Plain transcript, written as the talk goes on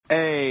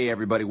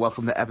everybody.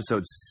 Welcome to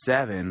episode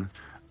 7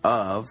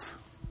 of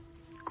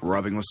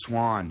Grubbing with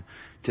Swan.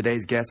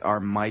 Today's guests are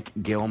Mike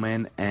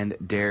Gilman and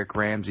Derek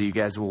Ramsey. You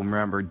guys will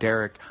remember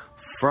Derek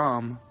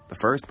from the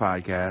first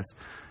podcast.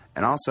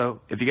 And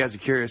also, if you guys are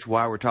curious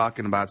why we're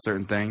talking about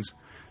certain things,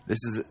 this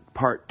is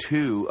part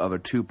 2 of a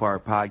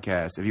 2-part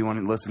podcast. If you want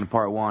to listen to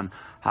part 1,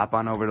 hop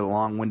on over to the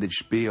Long-Winded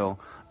Spiel,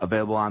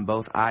 available on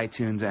both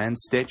iTunes and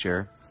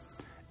Stitcher,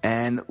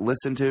 and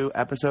listen to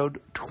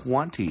episode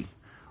 20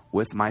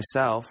 with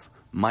myself,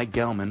 Mike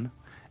Gilman,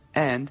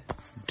 and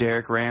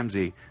Derek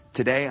Ramsey.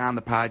 Today on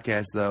the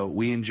podcast, though,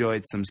 we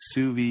enjoyed some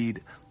sous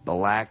vide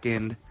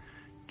blackened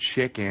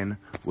chicken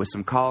with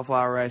some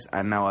cauliflower rice.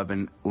 I know I've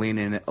been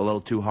leaning a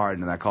little too hard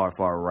into that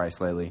cauliflower rice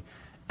lately.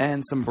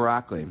 And some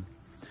broccoli.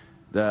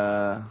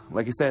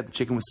 Like I said, the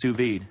chicken was sous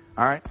vide.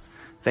 All right.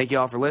 Thank you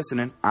all for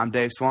listening. I'm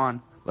Dave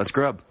Swan. Let's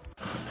grub.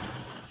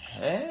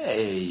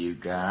 Hey, you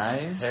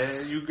guys.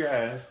 Hey, you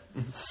guys.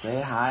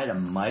 Say hi to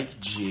Mike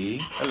G.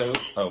 Hello.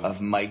 Oh.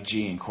 Of Mike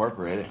G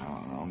Incorporated. I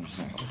don't know. I'm just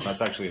saying. That's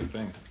actually a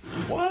thing.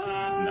 What?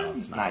 No,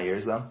 it's not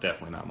yours, though?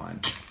 Definitely not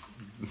mine.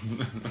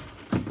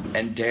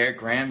 And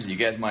Derek Ramsey. You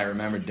guys might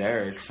remember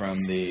Derek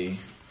from the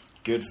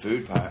Good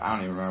Food Pie. I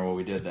don't even remember what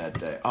we did that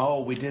day.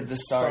 Oh, we did the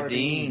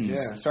sardines. Yeah,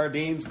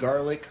 sardines,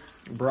 garlic,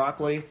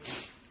 broccoli,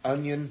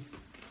 onion,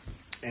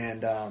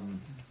 and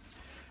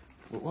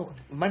what,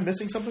 am I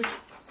missing something?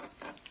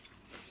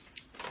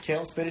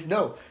 Kale, spinach?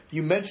 No,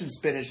 you mentioned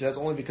spinach. That's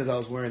only because I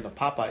was wearing the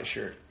Popeye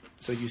shirt.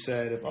 So you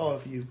said, if I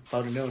would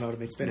have known, I would have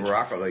made spinach.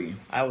 Broccoli.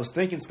 I was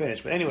thinking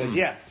spinach. But anyways,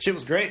 yeah, shit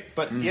was great.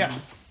 But yeah,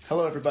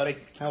 hello everybody.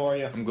 How are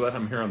you? I'm glad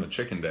I'm here on the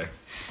chicken day.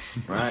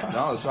 Right.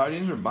 No, the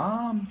sardines are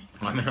bomb.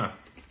 I know.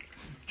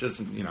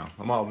 Just,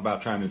 I'm all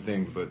about trying new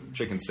things, but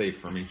chicken's safe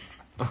for me.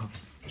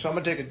 So I'm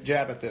going to take a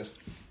jab at this.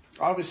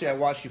 Obviously, I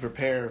watched you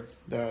prepare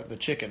the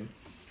chicken.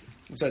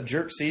 It's a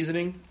jerk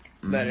seasoning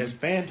that is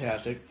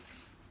fantastic.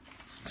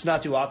 It's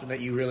not too often that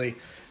you really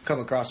come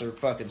across a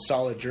fucking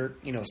solid jerk,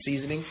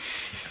 seasoning.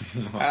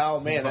 Oh,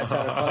 man, that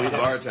sounded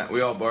fun.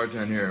 We all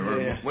bartend here.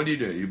 Yeah. What do?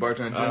 You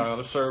bartend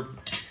too? Sir. So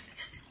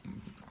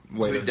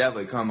we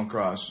definitely come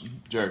across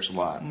jerks a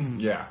lot.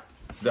 Yeah,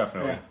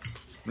 definitely. Yeah.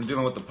 We're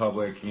dealing with the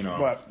public,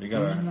 But, you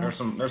gotta. There's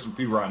some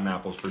few rotten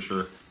apples for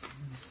sure.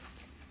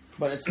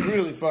 But it's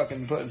really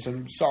fucking putting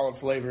some solid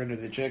flavor into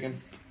the chicken.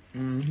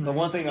 Mm-hmm. The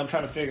one thing I'm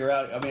trying to figure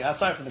out,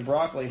 aside from the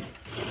broccoli,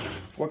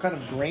 what kind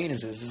of grain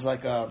is this? Is it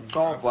like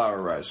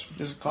cauliflower rice.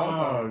 This is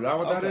cauliflower. Oh, is that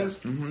what that is?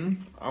 Mm-hmm.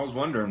 I was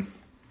wondering.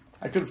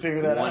 I couldn't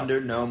figure that out.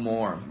 Wonder no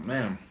more.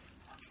 Man.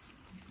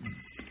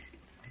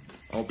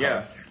 Okay.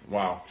 Yeah.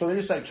 Wow. So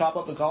they just chop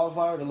up the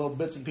cauliflower to little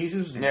bits and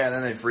pieces? Yeah,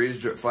 then they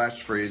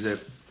flash freeze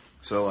it,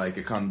 so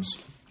it comes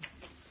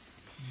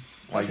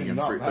like you can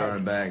throw it in a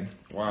bag.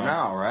 Wow.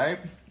 Now, right?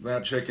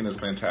 That chicken is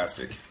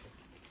fantastic.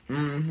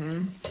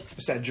 Mm-hmm.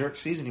 It's that jerk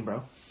seasoning,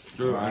 bro.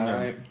 Dude,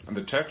 right. And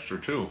the texture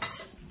too.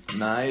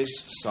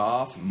 Nice,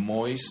 soft,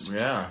 moist.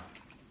 Yeah.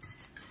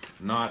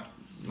 Not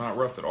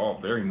rough at all.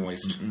 Very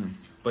moist.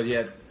 But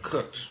yet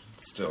cooked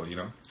still,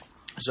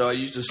 So I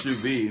used a sous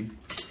vide,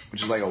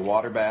 which is like a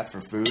water bath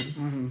for food.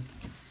 Mm-hmm.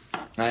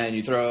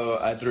 And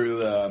I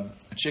threw a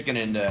chicken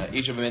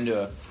each of them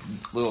into a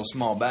little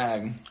small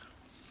bag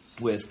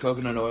with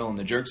coconut oil and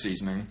the jerk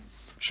seasoning.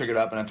 Shook it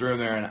up, and I threw them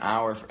there an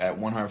hour at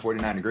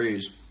 149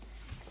 degrees.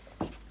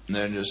 And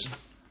then just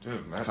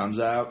comes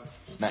out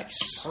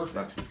nice.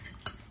 Perfect.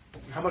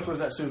 How much was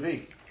that sous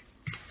vide?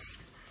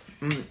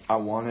 I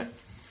want it.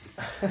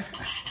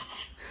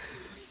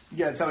 You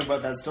gotta tell me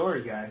about that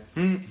story, guy.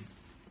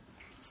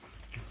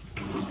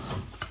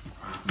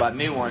 By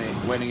me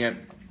winning it,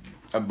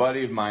 a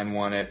buddy of mine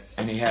won it,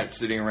 and he had it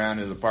sitting around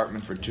his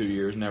apartment for 2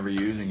 years, never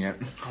using it.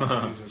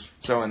 Oh, Jesus.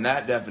 So in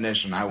that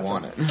definition, I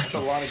won it. That's a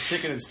lot of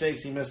chicken and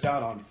steaks he missed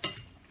out on.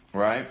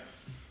 Right?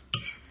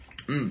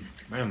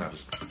 Man, that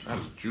is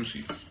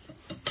juicy.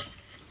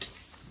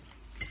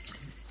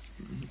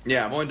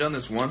 Yeah, I've only done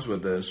this once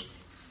with this.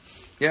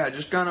 Yeah, I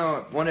just kind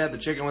of want to have the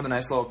chicken with a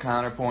nice little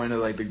counterpoint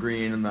of the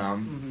green and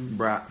the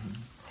brown.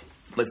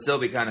 But still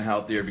be kind of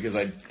healthier because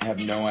I have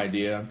no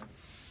idea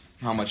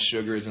how much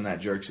sugar is in that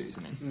jerk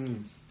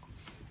seasoning.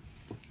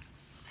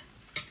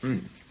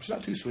 It's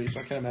not too sweet,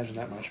 so I can't imagine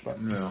that much.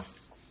 But No.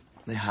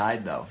 They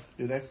hide, though.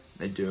 do they?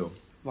 They do.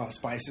 A lot of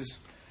spices.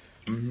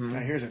 Now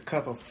here's a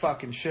cup of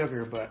fucking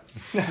sugar, but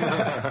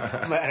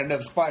I'm gonna add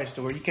enough spice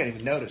to where you can't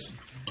even notice.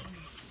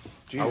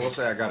 I will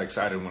say I got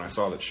excited when I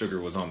saw that sugar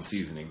was on the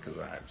seasoning because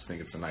I just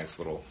think it's a nice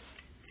little.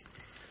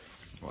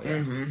 Well,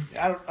 yeah.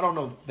 I don't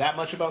know that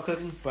much about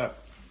cooking,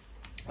 but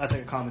that's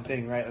a common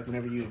thing, right? Like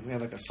whenever you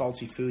have a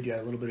salty food, you add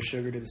a little bit of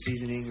sugar to the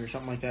seasoning or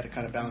something like that to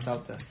kind of balance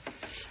out the.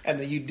 And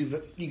then you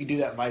could do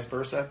that vice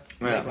versa.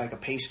 Yeah. Make a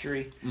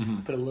pastry,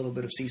 put a little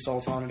bit of sea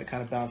salt on it to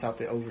kind of balance out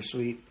the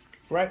oversweet,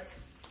 right?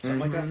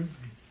 Something like that.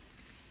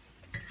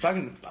 So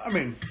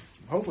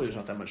hopefully there's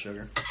not that much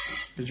sugar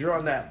because you're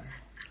on that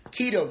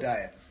keto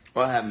diet.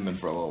 Well, I haven't been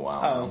for a little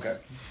while. Oh, okay.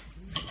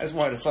 I just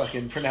wanted to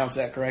fucking pronounce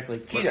that correctly.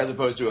 Keto. As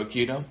opposed to a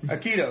keto? A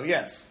keto,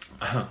 yes.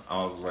 I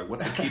was like,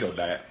 what's a keto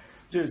diet?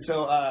 Dude,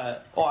 so, I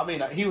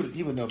mean, he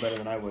would know better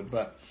than I would,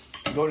 but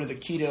going to the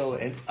keto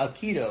and a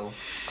keto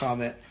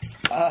comment,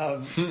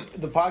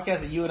 the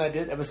podcast that you and I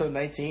did, episode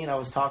 19, I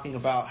was talking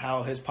about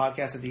how his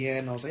podcast at the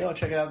end, I was like, oh,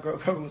 check it out,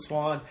 Grogan with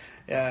Swan.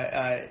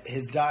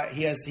 His diet,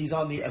 he's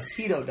on the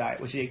Aikido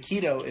diet, which the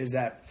Aikido is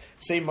that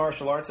same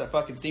martial arts that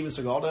fucking Steven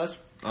Seagal does.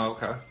 Oh,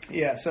 okay.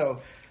 Yeah,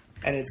 so,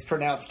 and it's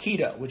pronounced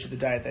keto, which is the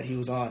diet that he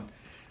was on.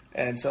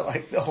 And so,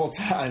 like, the whole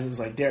time, it was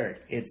like,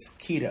 Derek, it's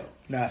keto,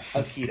 not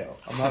Aikido.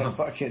 I'm not a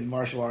fucking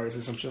martial artist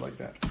or some shit like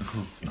that.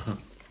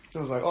 I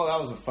was like, oh, that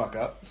was a fuck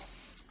up.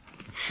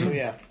 So,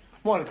 yeah,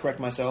 wanted to correct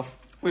myself.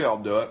 We all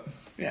do it.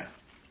 Yeah.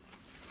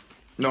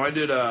 No, I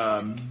did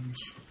that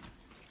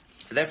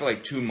for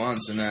like 2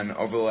 months, and then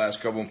over the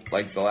last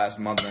the last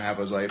month and a half,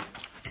 I was like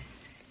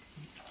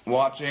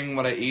watching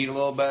what I eat a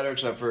little better,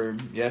 except for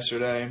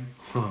yesterday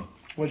What'd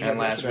you and have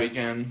last yesterday?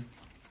 weekend.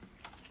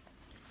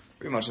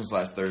 Pretty much since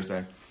last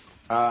Thursday.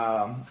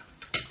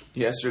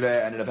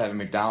 Yesterday, I ended up having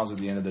McDonald's at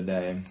the end of the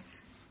day.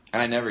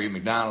 And I never eat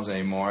McDonald's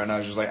anymore. And I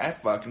was just like, I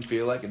fucking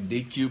feel like a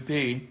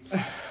DQP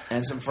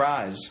and some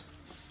fries.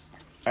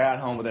 I got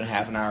home within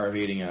half an hour of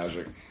eating it. I was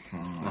like,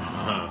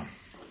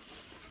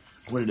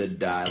 wanted to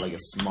die like a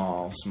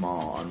small,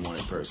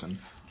 unwanted person.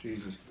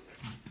 Jesus.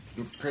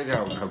 It's crazy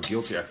how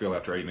guilty I feel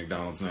after I eat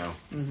McDonald's now.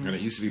 Mm-hmm. And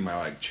it used to be my,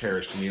 like,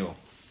 cherished meal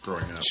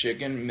growing up.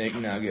 Chicken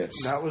McNuggets.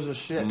 That was a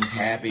shit.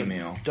 Happy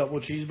Meal. Double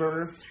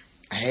cheeseburger.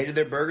 I hated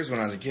their burgers when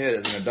I was a kid.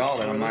 As an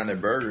adult, I don't mind their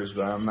burgers,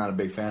 but I'm not a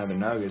big fan of the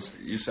nuggets.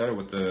 You said it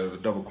with the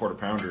double quarter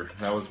pounder.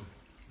 That was...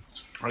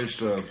 I used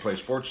to play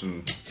sports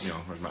and,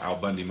 like my Al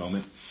Bundy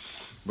moment.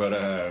 But,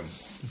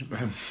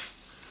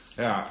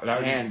 yeah.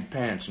 And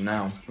pants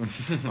now.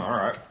 All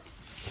right.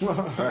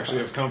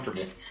 Actually, it's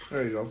comfortable.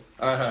 There you go.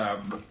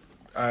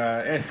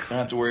 And, You don't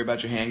have to worry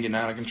about your hand getting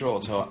out of control.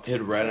 It's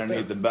hit right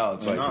underneath the belt.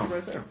 It's like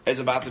Right there. it's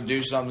about to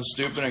do something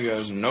stupid and it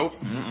goes, nope.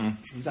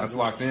 He's not That's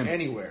locked in.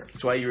 anywhere.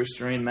 That's why you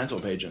restrain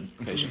mental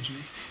patients.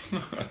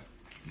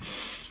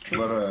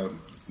 But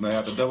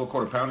the double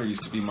quarter pounder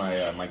used to be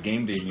my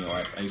game day meal.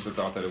 I used to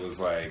thought that it was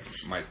like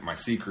my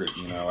secret.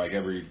 Like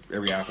every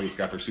athlete's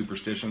got their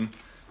superstition.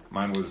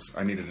 Mine was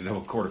I needed a double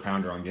quarter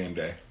pounder on game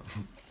day.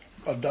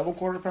 A double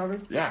quarter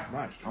pounder? Yeah.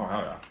 Nice. Oh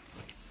hell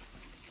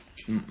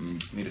yeah.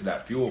 Needed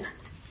that fuel.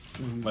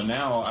 But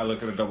now I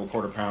look at a double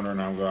quarter pounder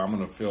and I'm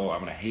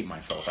gonna hate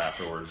myself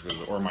afterwards,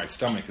 or my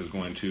stomach is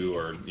going to,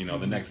 or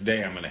the next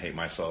day I'm gonna hate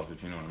myself,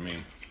 if you know what I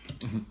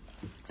mean.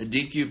 The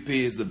DQP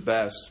is the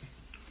best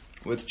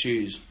with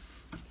cheese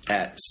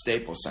at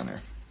Staples Center.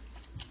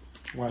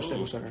 Why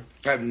Staples Center?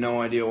 I have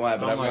no idea why,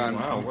 but I'm I've gone.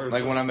 like, wow, where's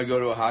like that? when I'm gonna go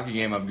to a hockey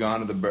game, I've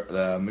gone to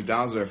the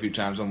McDonald's there a few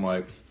times. I'm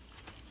like,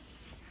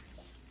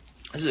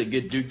 this is a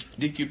good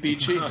DQP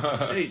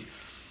cheese.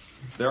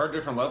 There are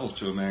different levels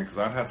to it, man, because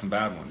I've had some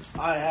bad ones.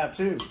 I have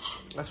too.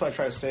 That's why I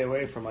try to stay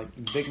away from like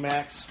Big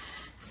Macs.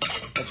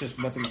 That's just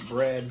nothing but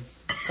bread,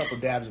 a couple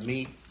dabs of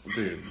meat.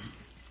 Dude,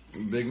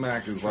 Big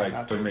Mac is Try like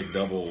not they to. make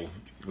double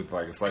with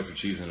like a slice of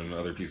cheese and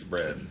another piece of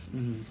bread.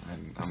 And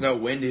It's no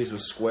Wendy's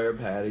with square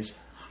patties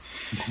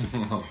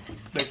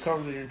They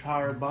cover the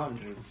entire bun,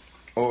 dude.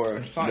 or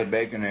the fine.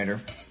 Baconator.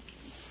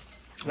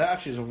 That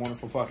actually is a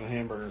wonderful fucking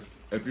hamburger.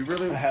 if you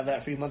really, I had that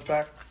a few months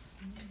back.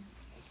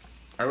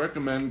 I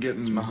recommend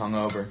getting I'm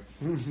hungover.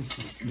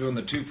 doing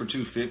the 2 for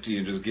 $2.50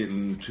 and just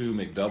getting 2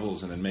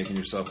 McDoubles and then making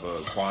yourself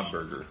a quad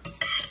burger.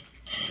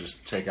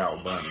 Just take out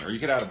a bun, or you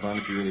could add a bun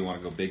if you really want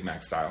to go Big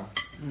Mac style.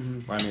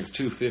 But I mean, it's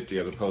 $2.50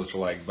 as opposed to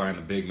like buying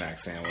a Big K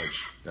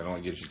sandwich that only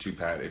gives you 2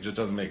 patties. It just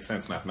doesn't make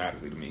sense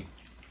mathematically to me.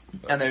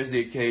 And there's the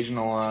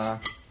occasional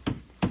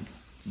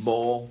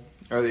bowl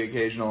or the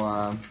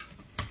occasional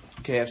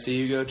KFC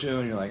you go to,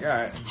 and you're like, all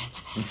right,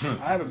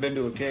 I haven't been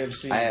to a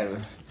KFC I in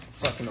have.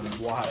 fucking a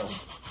while.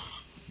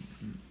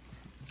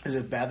 Is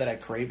it bad that I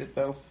crave it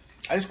though?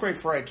 I just crave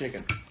fried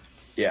chicken.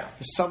 Yeah.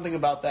 There's something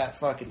about that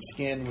fucking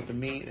skin with the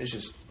meat. It's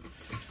just,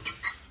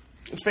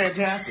 it's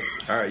fantastic.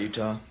 All right,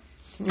 Utah.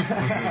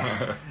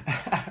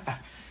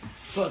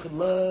 Fucking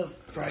love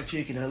fried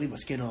chicken, and I leave my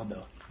skin on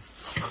though.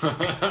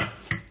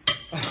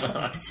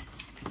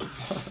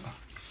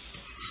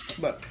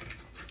 But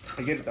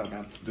I get it though,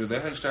 man. Dude,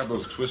 they used to have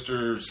those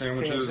Twister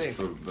sandwiches,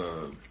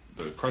 KFC.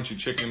 the crunchy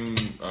chicken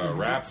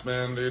wraps,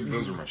 man, dude.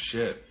 Those are my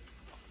shit.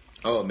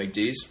 Oh,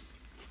 McD's.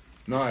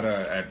 No,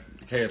 at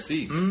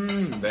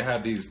KFC, they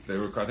had these. They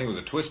were, I think it was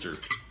a Twister.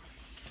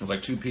 It was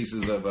like 2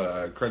 pieces of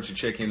crunchy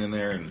chicken in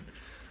there and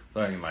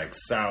fucking like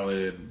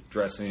salad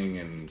dressing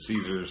and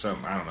Caesar or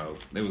something. I don't know.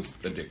 It was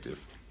addictive.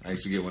 I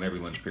used to get one every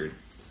lunch period.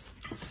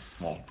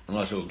 Well,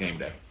 unless it was game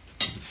day.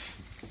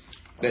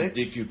 That's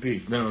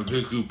DQP. No,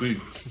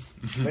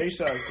 DQP. They used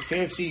to,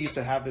 KFC used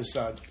to have this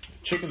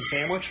chicken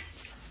sandwich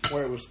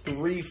where it was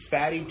 3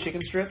 fatty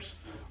chicken strips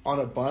on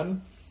a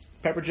bun,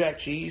 pepper jack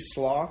cheese,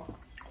 slaw,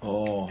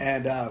 Oh.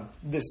 and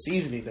this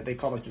seasoning that they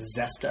call like the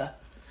Zesta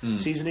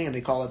seasoning, and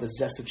they call it the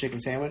Zesta chicken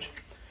sandwich.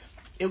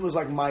 It was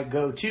like my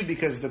go-to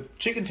because the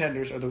chicken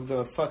tenders, or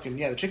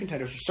the chicken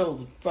tenders are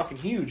so fucking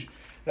huge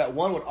that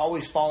one would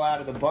always fall out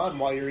of the bun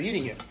while you're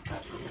eating it.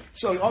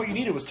 So all you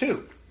needed was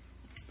 2.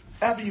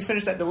 after you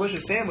finish that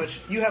delicious sandwich,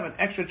 you have an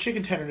extra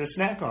chicken tender to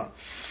snack on.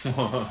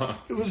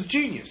 It was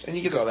genius. And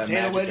you get Call the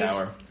that potato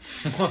magic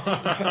wedges.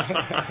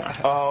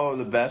 hour. Oh,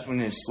 the best when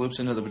it slips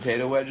into the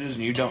potato wedges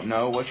and you don't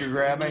know what you're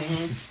grabbing.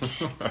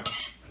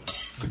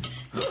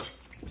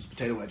 It's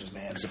potato wedges,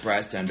 man.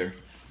 Surprise tender.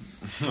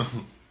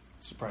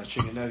 Surprise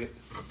chicken nugget.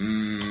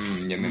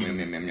 Yum, yum, yum,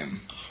 yum, yum, yum.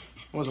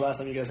 When was the last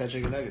time you guys had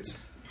chicken nuggets?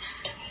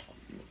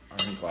 I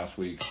think last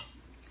week.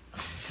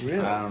 Really?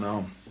 I don't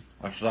know.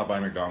 I stopped by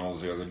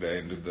McDonald's the other day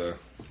and did a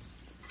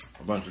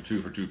bunch of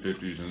 2 for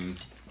 $2.50s and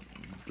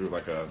threw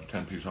like a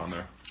 10-piece on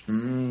there.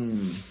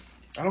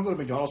 I don't go to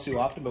McDonald's too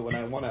often, but when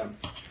I want to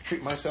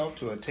treat myself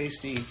to a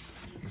tasty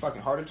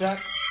fucking heart attack,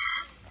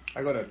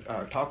 I go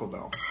to Taco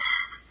Bell.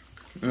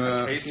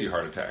 Tasty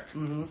heart attack.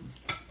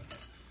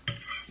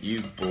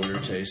 You border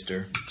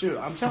taster. Dude,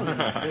 I'm telling you,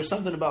 there's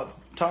something about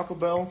Taco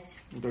Bell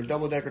with their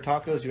double-decker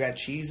tacos. You add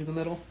cheese in the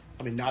middle.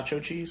 I mean,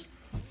 nacho cheese.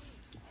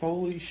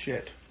 Holy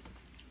shit.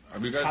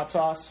 Have you Hot guys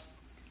sauce.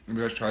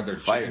 tried their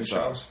Fire chicken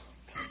sauce.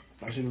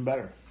 That's even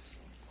better.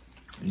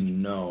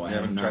 No, I You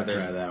haven't haven't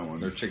tried that one.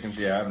 Their chicken,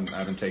 yeah, I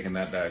haven't taken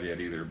that dive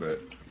yet either,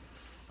 but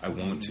I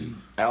want to.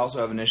 I also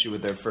have an issue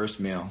with their first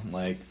meal.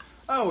 Like,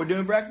 oh, we're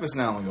doing breakfast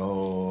now. I'm like,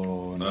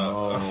 oh,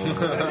 no.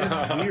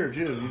 That is weird,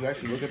 too. You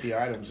actually look at the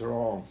items. They're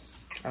all...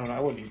 I don't know. I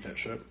wouldn't eat that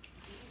shit.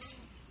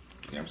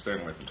 Yeah, I'm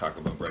staying away from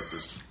Taco Bell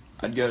breakfast.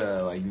 I'd go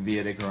to, like,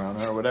 Via de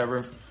Corona or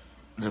whatever.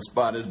 The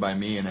spot is by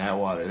me in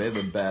Atwater. They have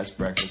the best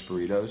breakfast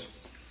burritos.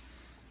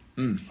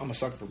 I'm a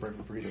sucker for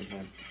breakfast burritos,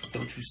 man.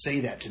 Don't you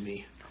say that to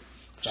me.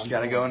 Just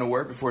gotta go into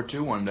work before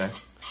 2 one day.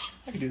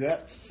 I can do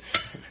that.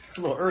 It's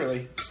a little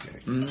early. Just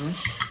kidding.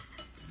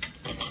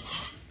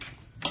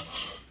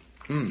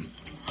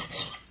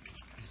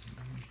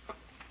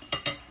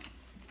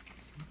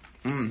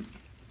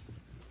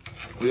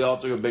 We all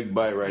took a big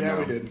bite right now.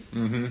 Yeah, we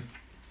did.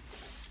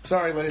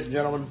 Sorry, ladies and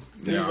gentlemen.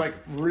 This Yeah. is like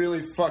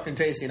really fucking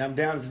tasty, and I'm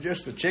down to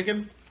just the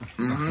chicken,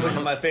 which is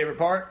my favorite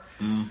part.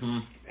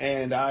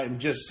 And I'm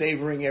just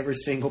savoring every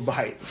single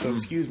bite. So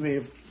excuse me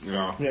if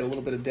Yeah. we had a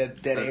little bit of dead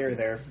air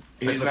there.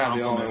 He's It's a not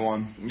the only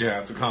compliment. one. Yeah,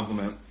 it's a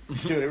compliment.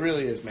 Dude, it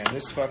really is, man.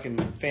 This is fucking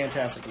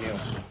fantastic meal.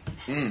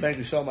 Thank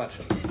you so much.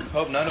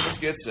 Hope none of us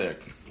get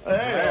sick.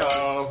 Hey,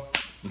 Hello.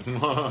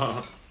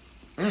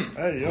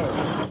 there you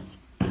go.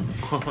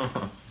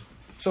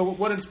 So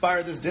what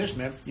inspired this dish,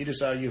 man? You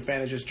you a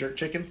fan of just jerk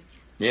chicken?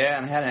 Yeah,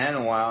 and I hadn't had it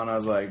in a while, and I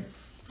was like,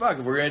 fuck,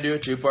 if we're going to do a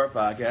 2-part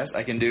podcast,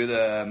 I can do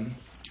the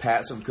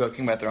passive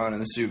cooking by throwing in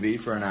the sous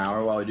vide for an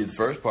hour while we do the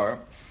first part.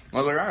 I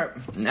was like, all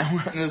right, now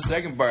we're in the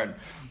second part.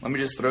 Let me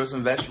just throw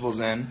some vegetables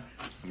in.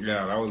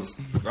 Yeah, that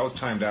was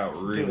timed out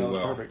really Dude, that was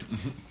well. perfect.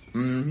 It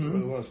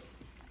really was.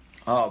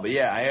 Oh, but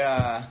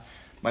yeah,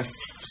 my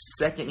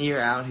second year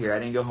out here, I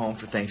didn't go home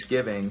for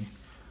Thanksgiving.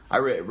 I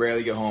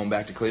rarely go home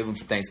back to Cleveland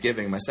for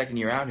Thanksgiving. My second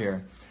year out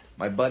here,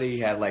 my buddy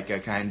had like a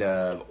kind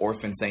of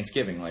orphan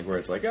Thanksgiving, like where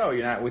it's like, oh,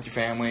 you're not with your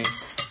family.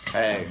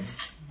 Hey,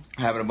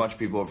 having a bunch of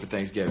people over for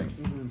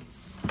Thanksgiving.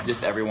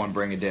 Just everyone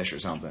bring a dish or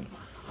something.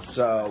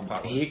 So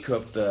he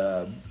cooked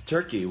the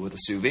turkey with a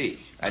sous vide.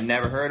 I'd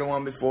never heard of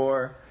one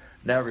before,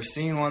 never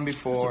seen one It's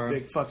before. a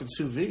big fucking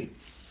sous vide.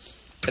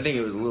 I think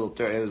it was a little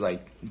it was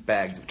like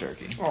bags of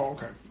turkey. Oh,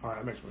 okay. All right,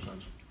 that makes more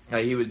sense.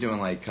 Like he was doing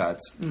like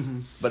cuts,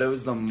 but it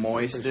was the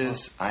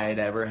moistest I had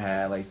ever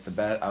had. Like the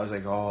best. I was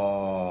like,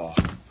 oh,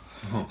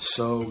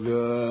 so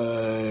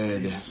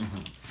good.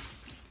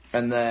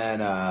 And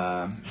then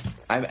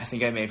I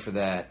think I made for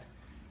that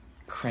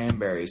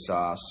cranberry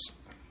sauce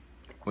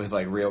with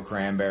like real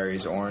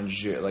cranberries,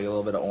 orange, like a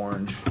little bit of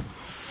orange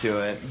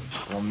to it,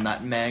 a little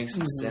nutmeg,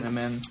 some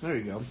cinnamon. There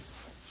you go.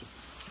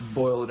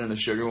 Boil it in a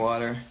sugar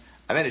water.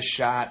 I made a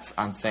shot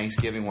on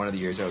Thanksgiving one of the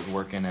years I was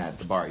working at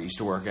the bar I used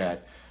to work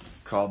at,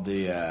 called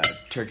the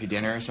Turkey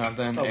Dinner or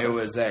something. Okay. It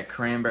was that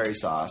cranberry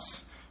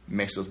sauce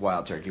mixed with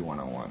Wild Turkey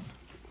 101.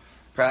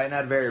 Probably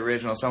not very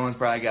original. Someone's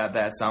probably got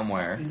that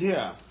somewhere.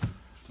 Yeah.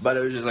 But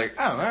it was just like,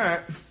 oh, all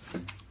right.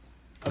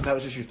 And that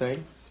was just your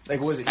thing? Like,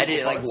 was it I did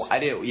equal like parts? I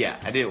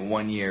did it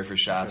 1 year for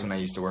shots when I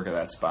used to work at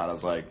that spot. I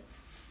was like,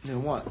 You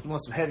want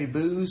some heavy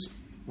booze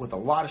with a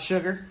lot of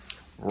sugar?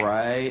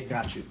 right.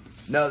 Got you.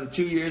 No, the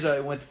 2 years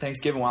I went to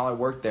Thanksgiving while I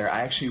worked there,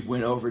 I actually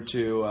went over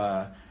to,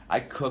 I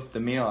cooked the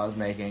meal I was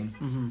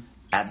making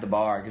at the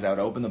bar because I would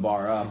open the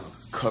bar up,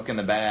 cook in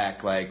the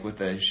back, like with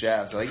the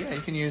chefs. They're like, yeah,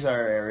 you can use our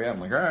area. I'm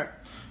like, all right.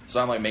 So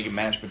I'm like making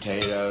mashed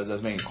potatoes, I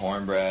was making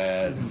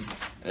cornbread. And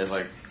it's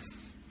like,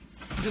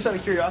 Just out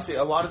of curiosity,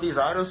 a lot of these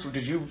items,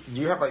 do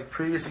you have like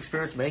previous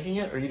experience making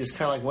it, or you just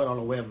kind of like went on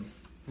a whim,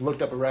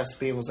 looked up a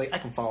recipe and was like, I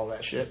can follow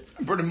that shit?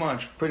 pretty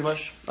much. Pretty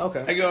much.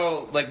 Okay. I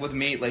go, like with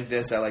meat like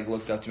this, I like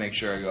looked up to make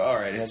sure. I go, all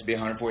right, it has to be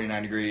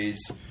 149 degrees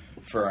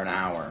for an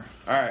hour.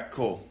 All right,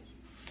 cool.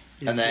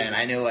 And then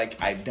I knew, like,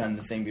 I'd done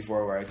the thing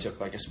before where I took,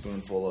 like, a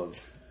spoonful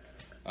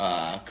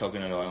of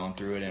coconut oil and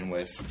threw it in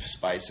with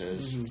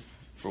spices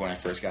for when I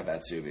first got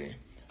that sous vide.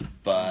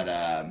 But,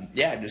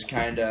 yeah, just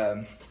kind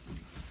of...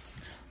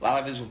 A lot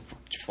of his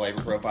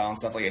flavor profile and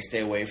stuff, like, I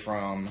stay away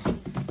from,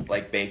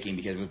 like baking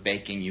because with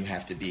baking you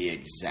have to be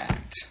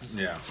exact.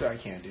 Yeah. So I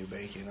can't do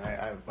bacon.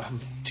 I'm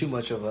too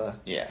much of a.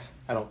 Yeah.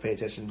 I don't pay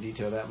attention to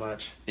detail that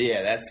much.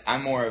 Yeah,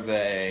 I'm more of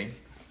a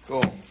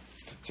cool.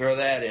 Throw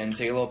that in.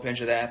 Take a little pinch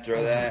of that.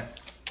 Throw that.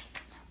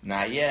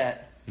 Not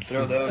yet.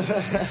 Throw those in.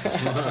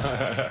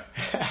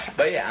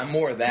 But yeah, I'm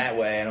more that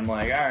way, and I'm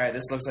like, all right,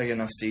 this looks like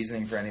enough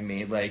seasoning for any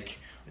meat. Like,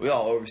 we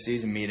all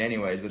over-season meat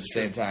anyways, but at the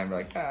same time, we're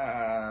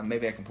like,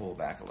 maybe I can pull it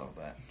back a little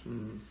bit.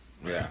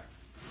 Yeah.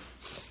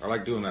 I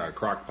like doing a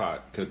crock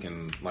pot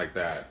cooking like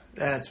that.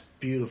 That's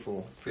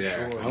beautiful, for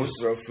sure. I always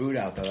throw food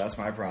out, though. That's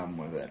my problem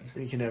with it.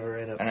 You can never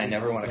end up... And I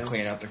never want to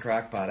clean up the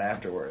crock pot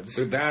afterwards.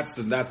 So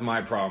that's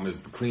my problem is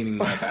the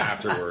cleaning up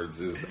afterwards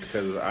is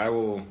because I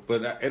will,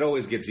 but it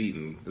always gets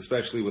eaten,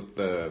 especially with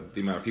the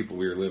amount of people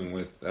we were living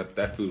with.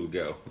 That food would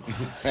go.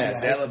 Yeah,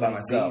 see, I live by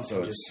myself,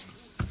 so it's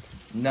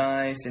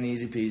nice and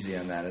easy peasy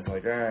on that. It's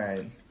like, all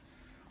right,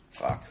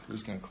 fuck,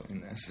 who's gonna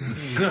clean this?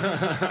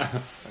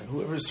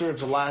 Whoever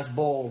serves the last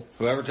bowl.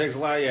 Whoever takes a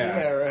lot,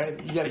 Yeah,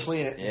 right. You gotta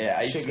clean it. Yeah,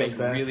 I used Shit to goes make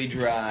bad. really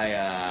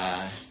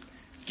dry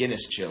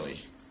Guinness chili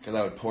because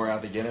I would pour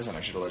out the Guinness and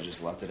I should have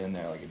just left it in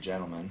there like a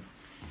gentleman.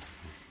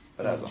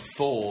 But I was a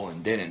fool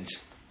and didn't.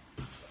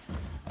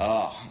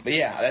 Oh, but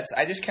yeah,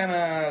 I just kind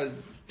of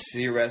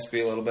see a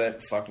recipe a little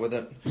bit, fuck with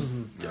it,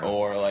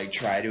 or like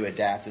try to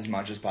adapt as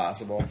much as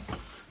possible.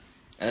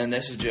 And then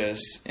this is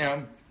just,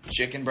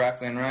 chicken,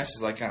 broccoli, and rice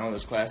is like kind of one of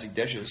those classic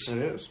dishes. It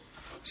is.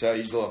 So I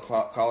use a little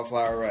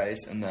cauliflower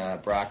rice and the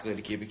broccoli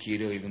to keep it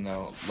keto, even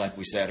though, like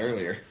we said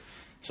earlier,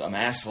 some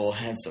asshole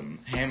had some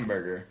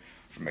hamburger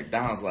from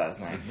McDonald's last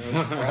night.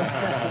 Those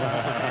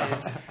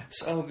fries,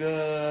 so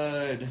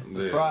good.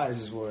 The fries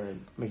is where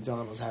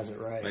McDonald's has it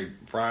right.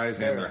 Like fries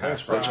and their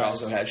hash Which browns.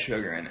 also had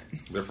sugar in it.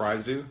 Their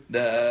fries do?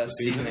 The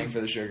seasoning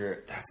for the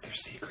sugar. That's their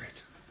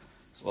secret.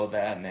 Well,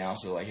 that, and they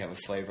also like have a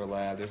flavor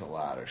lab. There's a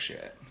lot of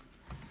shit.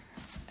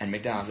 And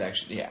McDonald's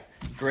actually,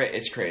 great.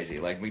 It's crazy.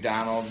 Like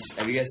McDonald's.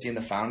 Have you guys seen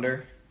The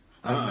Founder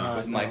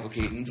with Michael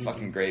Keaton?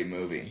 Fucking great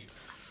movie.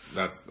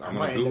 I'm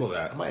gonna Google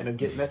that. I might end up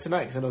getting that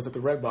tonight because I know it's at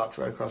the Red Box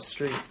right across the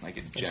street. Like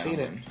a I've seen it.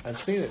 gentleman. I've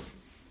seen it.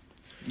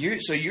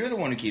 You're the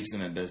one who keeps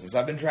them in business.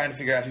 I've been trying to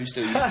figure out who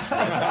still uses Red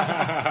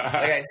Box.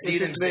 Like I see It's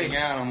them just me. sitting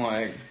out. I'm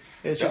like,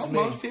 It's don't just me.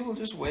 most people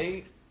just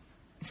wait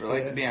for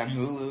to be on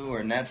Hulu or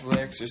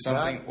Netflix or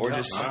something, or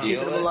just Keep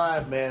steal it it?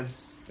 alive, man.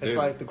 It's Dude.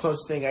 like the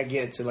closest thing I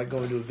get to like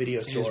going to a video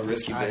store. just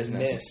risky which I business.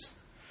 miss.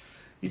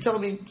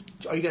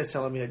 Are you guys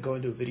telling me that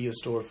going to a video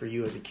store for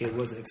you as a kid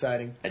wasn't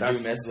exciting? I do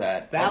miss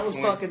that. That Like, was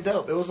when- fucking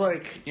dope. It was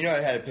like You know,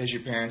 it had to piss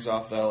your parents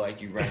off though.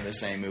 Like you rented the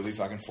same movie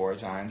fucking 4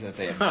 times if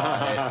they had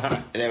bought it,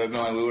 and they would be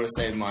like, "We would have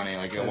saved money."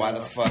 Like, why the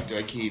fuck do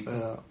I keep?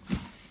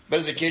 But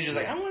as a kid, you're just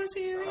like, "I want to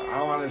see it again."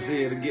 I want to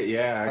see it again.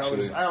 Yeah,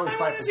 actually. I always I fight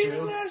wanna for see two.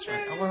 the last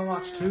I want to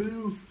watch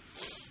two.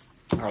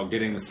 Oh,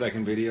 getting the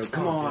second video.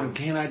 Come on,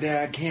 can I,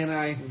 Dad? Can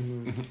I?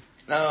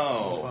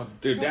 No.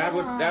 Dude, Dad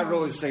would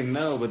always say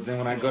no, but then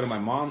when I go to my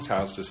mom's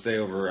house to stay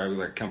over, I would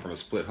like come from a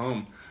split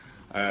home.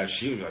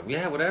 She would be like,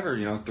 "Yeah, whatever,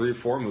 3 or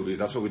 4 movies.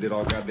 That's what we did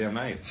all goddamn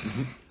night."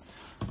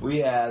 We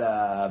had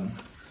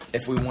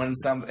if we wanted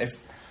some. If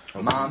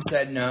Mom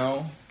said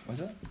no,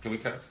 what's that? Can we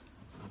cuss?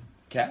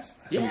 Cass?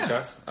 Can we Yeah.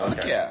 cuss? Fuck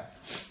Okay. yeah.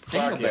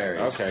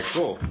 Dingleberries. Okay,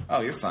 cool.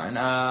 Oh, you're fine.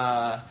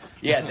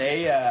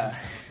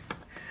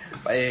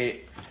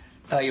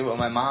 Well,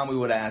 my mom, we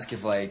would ask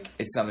if like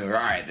it's something where,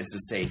 all right, this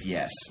is safe,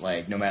 yes,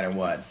 like no matter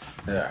what.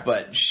 Yeah.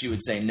 But she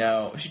would say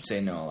no. She'd say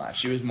no a lot.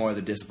 She was more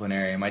the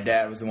disciplinarian. My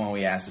dad was the one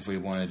we asked if we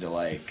wanted to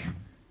like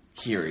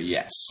hear a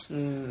yes,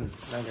 I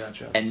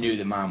gotcha. and knew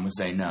that Mom would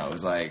say no. It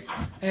was like,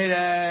 hey,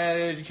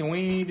 Dad, can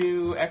we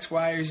do X,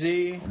 Y, or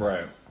Z?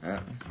 Right. All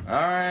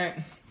right.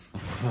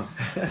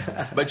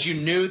 But you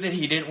knew that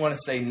he didn't want to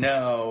say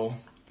no.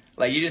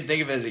 Like, you didn't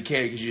think of it as a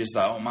kid because you just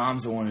thought, oh,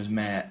 Mom's the one who's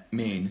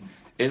mean.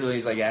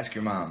 He's like, ask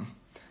your mom.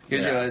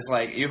 Because it's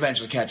like, you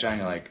eventually catch on,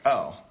 you're like,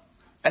 oh,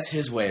 that's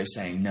his way of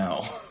saying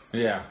no.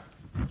 Yeah.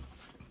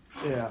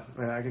 Yeah,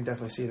 I can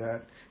definitely see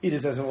that. He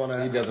just doesn't want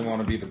to. He doesn't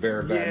want to be the bearer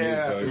of bad Yeah,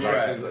 news, though. He's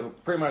right. like, 'cause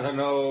pretty much I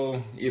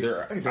know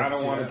either can I definitely don't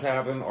see want it that. to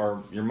happen,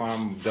 or your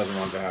mom doesn't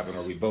want it to happen,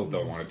 or we both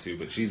don't want it to,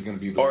 but she's going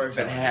to be the Or one if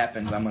it telling.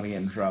 happens, I'm going to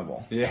get in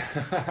trouble.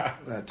 Yeah.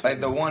 Like,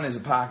 the one is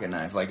a pocket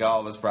knife. Like, all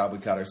of us probably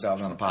cut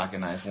ourselves on a pocket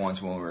knife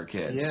once when we were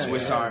kids. Yeah,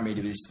 Swiss yeah. Army,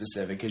 to be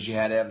specific, because you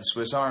had to have the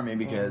Swiss Army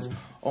because,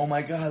 oh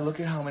my God, look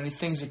at how many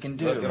things it can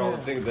do. Look at all the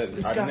things that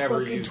It's I've got never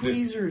fucking used.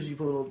 tweezers. You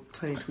put little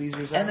tiny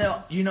tweezers out. And then,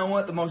 you know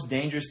what? The most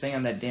dangerous thing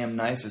on that damn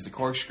knife is the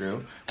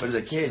corkscrew. But as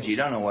a kid, you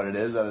don't know what it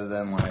is other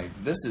than,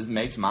 like, this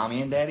makes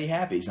mommy and daddy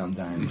happy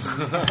sometimes.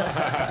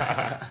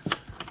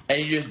 And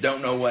you just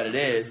don't know what it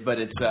is. But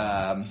it's,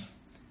 I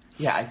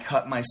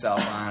cut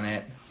myself on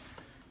it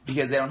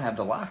because they don't have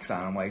the locks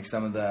on them like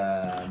some of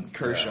the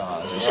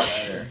Kershaws or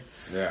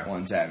Spider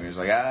ones have. You're just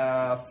like,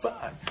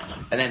 fuck.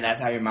 And then that's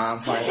how your mom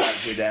finds out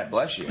if your dad,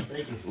 bless you,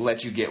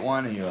 let you get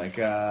one. And you're like,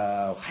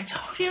 I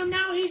told you,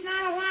 no, he's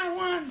not allowed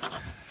one.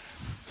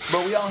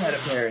 But we all had a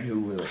parent who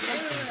was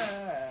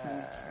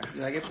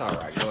Like, it's all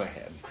right. Go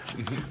ahead.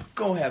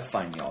 Go have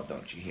fun, y'all,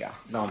 don't you hear?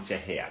 Don't you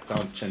hear?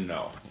 Don't you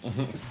know?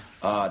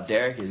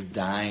 Derek is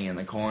dying in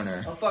the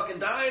corner. I'm fucking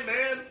dying,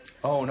 man.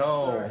 Oh,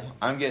 no. Sorry.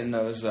 I'm getting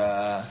those,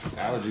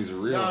 Allergies are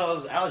real. No,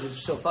 those allergies are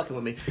still fucking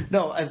with me.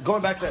 No, as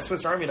going back to that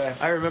Swiss Army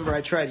knife, I remember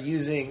I tried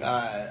using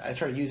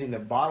the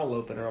bottle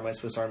opener on my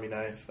Swiss Army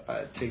knife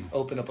to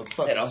open up a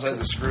fucking. It also has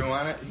a screw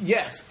on it.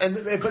 Yes, but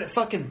it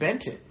fucking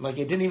bent it. Like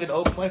it didn't even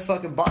open my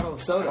fucking bottle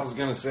of soda. I was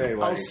gonna say, I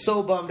like, was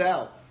so bummed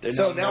out. They're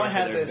So known now more I for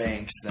have their this.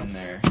 banks than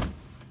their...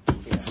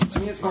 to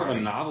me, it's more of a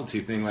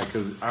novelty thing, like,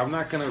 because I'm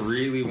not gonna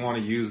really want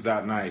to use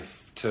that knife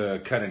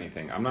to cut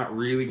anything. I'm not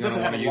really gonna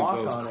Doesn't want to have a use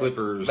lock those on it.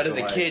 clippers. But to, as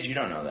a like- kid, you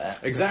don't know that.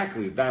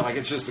 exactly that. Like,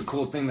 it's just a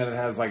cool thing that it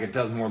has. Like, it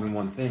does more than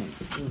one thing.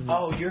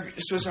 Oh, your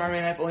Swiss Army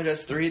knife only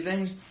does 3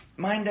 things?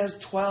 Mine does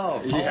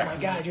 12. Yeah. Oh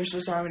my god, your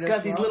Swiss Army It's does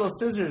got these 12? little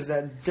scissors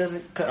that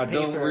doesn't cut I paper.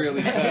 don't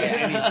really cut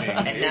anything.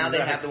 And now they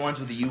have the ones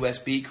with the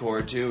USB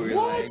cord too. Where you're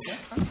What?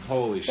 like,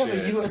 Holy They have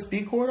a shit!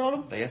 USB cord on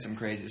them. they got some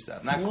crazy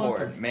stuff. Not What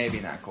cord, the-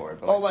 maybe not cord.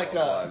 But Oh, like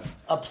plug.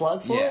 a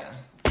plug for it?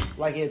 Yeah,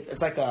 Like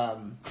it's like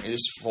it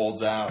just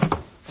folds out,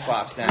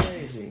 flops down,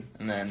 crazy.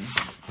 and then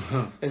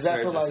Is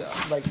that for Serves like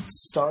itself. like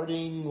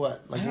starting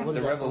what? Like what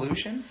is the that for?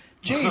 Revolution.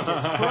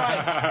 Jesus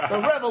Christ! The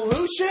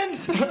revolution!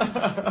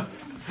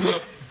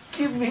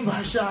 Give me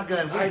my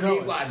shotgun. We're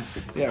going.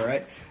 Yeah,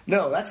 right.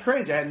 No, that's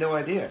crazy. I had no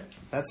idea.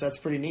 That's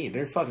pretty neat.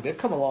 They've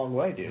come a long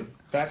way, dude.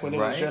 Back when it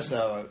was Right. just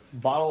a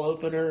bottle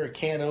opener, a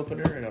can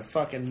opener, and a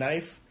fucking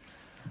knife,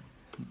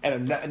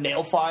 and a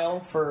nail file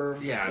for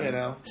Yeah. you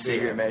know.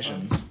 Secret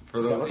missions. For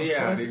Is that what those, it's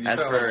yeah, called? dude, you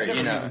That's felt for like- never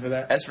you know. used it for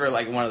that. That's for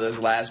like one of those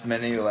last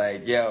minute. You're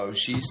like, yo,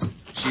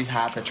 she's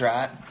hot to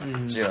trot.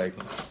 So you're like,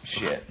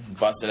 shit,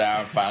 bust it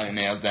out, filing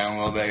nails down a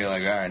little bit. You're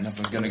like, all right,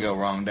 nothing's gonna go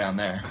wrong down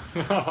there.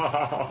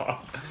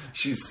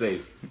 she's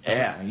safe.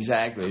 Yeah,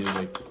 exactly. You're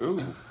like,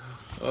 ooh,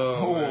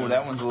 oh,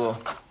 that one's a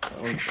little.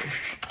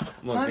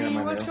 Look, Honey, yeah,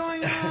 my what's nail.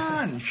 going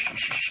on?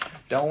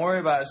 Don't worry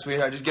about it,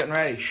 sweetheart. Just getting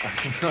ready.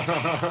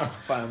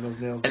 Find those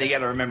nails. And you got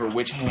to remember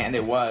which hand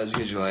it was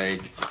because you're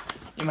like,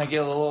 you might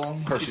get a little.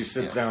 Of course, she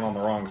sits down on the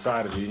wrong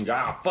side of you, and you go,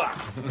 "Ah, fuck!"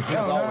 As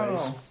Oh,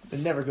 always, no. it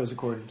never goes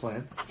according to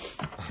plan.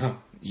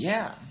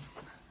 Yeah.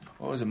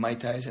 What was it, Mike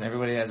Tyson?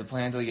 Everybody has a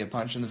plan until you get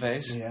punched in the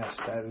face. Yes,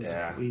 that is.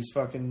 Yeah. He's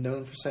fucking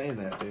known for saying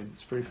that, dude.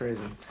 It's pretty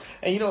crazy.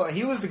 And you know,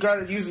 he was the guy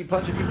that usually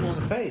punching people in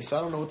the face. So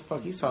I don't know what the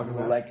fuck he's talking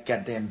about. Like a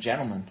goddamn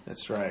gentleman.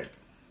 That's right.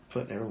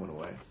 Putting everyone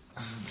away.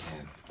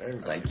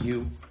 Everybody. Like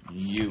you,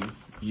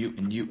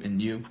 and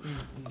you.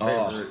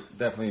 Oh,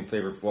 Definitely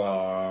favorite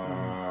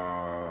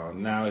flaw.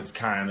 Now it's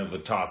kind of a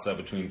toss up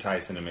between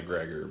Tyson and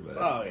McGregor, but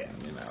Oh yeah.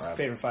 you know, that's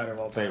Favorite fighter of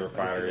all time. favorite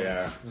I can see fighter, that.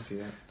 yeah. I can see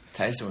that.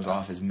 Tyson was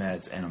off his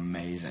meds and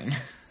amazing.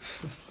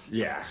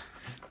 yeah.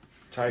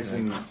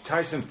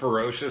 Tyson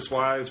ferocious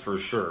wise for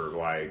sure,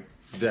 like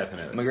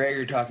definitely.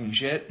 McGregor talking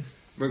shit.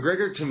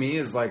 McGregor to me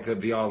is like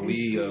the Ali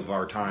He's the- of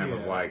our time,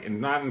 of yeah. like, and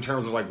not in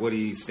terms of like what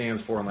he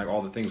stands for and like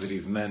all the things that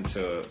he's meant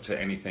to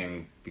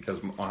anything,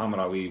 because Muhammad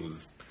Ali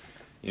was,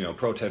 you know,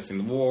 protesting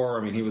the war.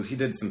 I mean, he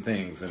did some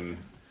things and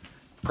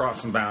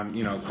crossed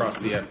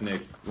the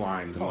ethnic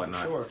lines and Oh,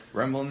 whatnot. sure.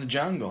 Rumble in the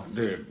jungle.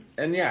 Dude,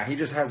 and yeah, he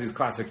just has these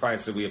classic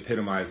fights that we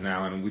epitomize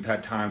now, and we've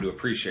had time to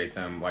appreciate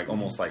them, like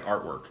almost like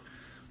artwork.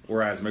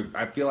 Whereas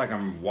I feel like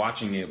I'm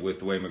watching it with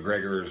the way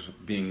McGregor's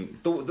being.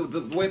 The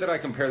way that I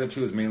compare the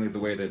two is mainly the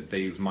way that they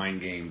use mind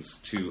games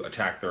to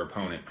attack their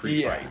opponent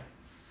pre-fight. Yeah.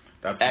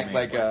 That's the Act main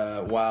like part.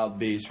 a wild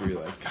beast where you're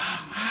like,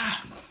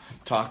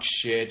 talk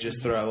shit,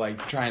 just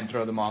try and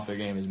throw them off their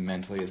game as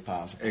mentally as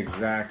possible.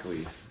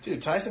 Exactly.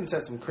 Dude, Tyson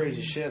said some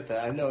crazy shit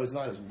that I know is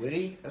not as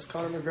witty as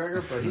Conor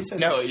McGregor, but he said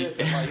No, some shit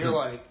that like, you're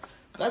like,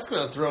 that's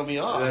going to throw me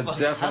off. That's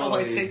Like, how do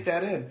I definitely- take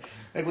that in?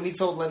 Like when he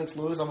told Lennox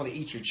Lewis, I'm going to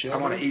eat your I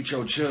children. want to eat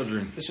your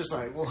children. It's just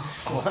like, well,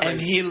 And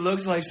he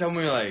looks like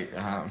someone you're like,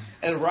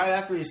 and right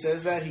after he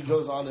says that, he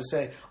goes on to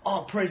say,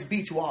 "Oh, praise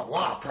be to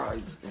Allah."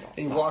 And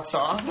he walks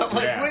off. I'm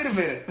like, Yeah. wait a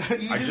minute.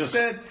 You I just just-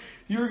 said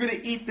you were going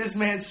to eat this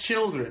man's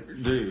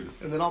children. Dude,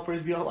 And then all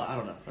praise be Allah. I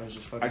don't know. I was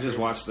just fucking I just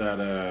crazy. watched that.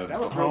 That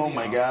would throw me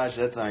off. gosh,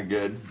 that's not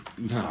good.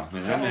 No,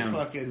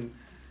 man,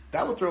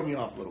 That would throw me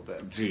off a little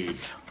bit. dude.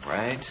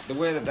 Right? The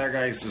way that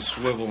guy used to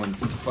swivel and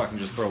fucking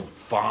just throw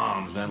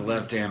bombs, man,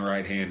 left hand,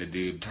 right handed,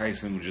 dude.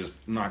 Tyson would just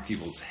knock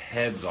people's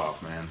heads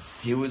off, man.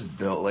 He was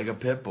built like a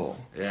pit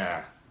bull.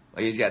 Yeah.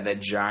 Like he's got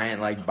that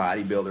giant like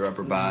bodybuilder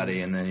upper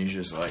body, and then he's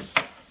just like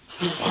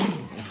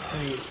I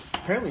mean,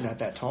 apparently not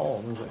that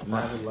tall. He was like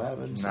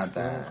 5'11". not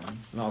that.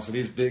 No, so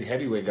these big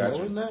heavyweight guys.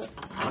 More than that?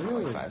 He's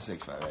Really? like 5'6",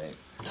 5'8".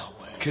 No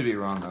way. Could be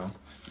wrong though.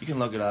 You can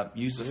look it up.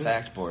 Use the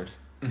fact board.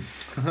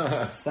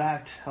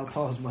 Fact, how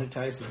tall is Mike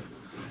Tyson?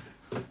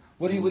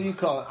 What do you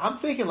call it? I'm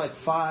thinking like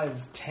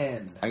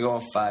 5'10". I go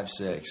on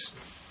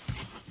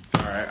 5'6".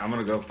 All right, I'm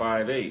gonna go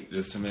 5'8"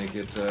 just to make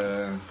it.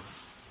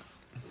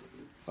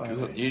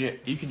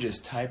 You can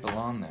just type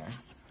along there.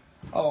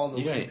 Oh, on the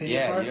You don't. Wikipedia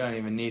Yeah, part? you don't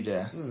even need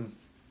to.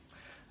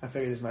 I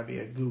figured this might be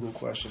a Google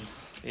question.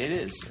 It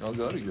is. It'll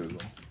go to Google.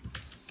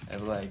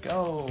 It'll be like,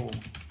 oh,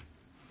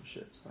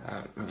 Shit.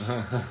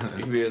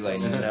 you can be like,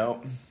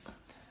 nope.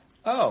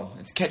 Oh,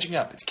 it's catching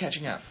up. It's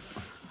catching up.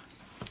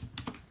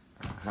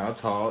 How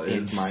tall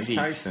in is Mike feet.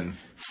 Tyson?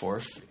 4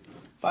 feet.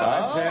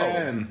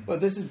 5'10". But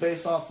this is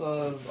based off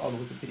of the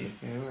Wikipedia.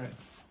 Yeah, right.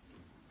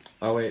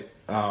 Oh wait.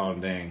 Oh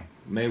dang.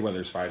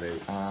 Mayweather's 5'8".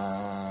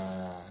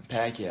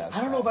 Pacquiao's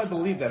I don't know if I 5'5".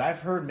 believe that. I've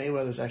heard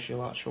Mayweather's actually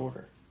a lot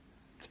shorter.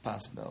 It's a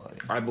possibility.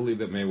 I believe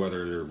that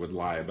Mayweather would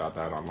lie about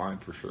that online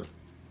for sure.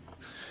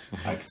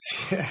 I could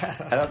see. I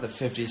thought the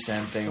 50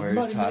 Cent thing where he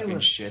was Somebody talking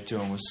Mayweather. shit to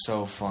him was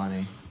so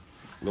funny.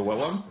 The what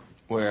one?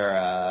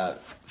 Where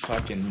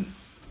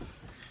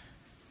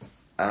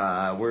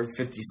where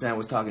 50 Cent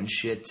was talking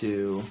shit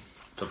to.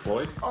 To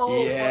Floyd?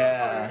 Oh,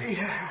 Yeah. motherfucker,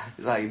 yeah.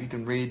 He's like, if you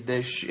can read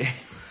this shit.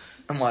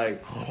 I'm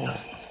like,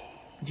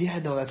 Yeah,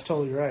 no, that's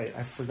totally right.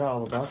 I forgot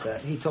all about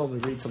that. He told me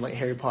to read some like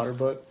Harry Potter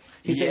book.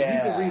 He said, if you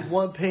Yeah. can read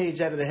one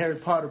page out of the Harry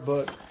Potter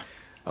book,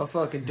 I'll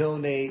fucking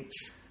donate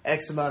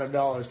X amount of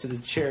dollars to the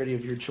charity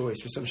of your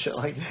choice or some shit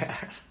like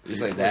that.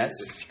 he's like,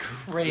 that's He's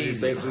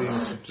crazy. basically,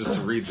 just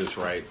to read this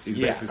right, he's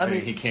Yeah, basically I saying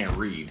mean- he can't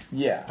read.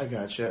 Yeah. I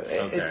gotcha.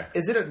 Okay.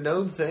 Is it a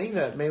known thing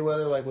that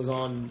Mayweather like was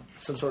on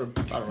some sort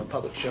of I don't know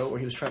public show where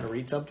he was trying to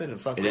read something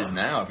and fuck It is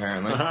now,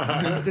 apparently.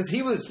 because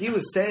he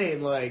was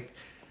saying like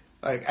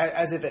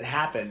as if it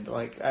happened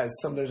like as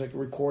some there's like a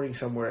recording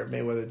somewhere of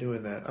Mayweather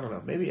doing that. I don't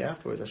know. Maybe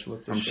afterwards I should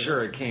look this. I'm shit sure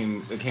up. it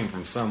came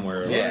from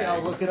somewhere. Maybe Yeah.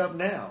 I'll look it up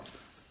now.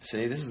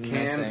 See, this is the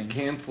next thing.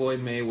 Can Floyd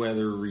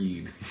Mayweather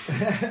read?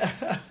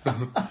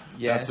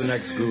 Yes. That's the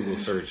next Google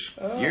search.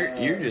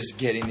 You're just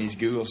getting these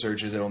Google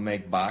searches that'll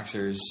make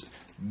boxers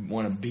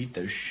want to beat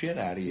the shit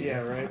out of you. Yeah,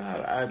 right.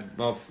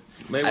 Well,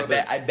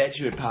 Mayweather. I bet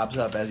you it pops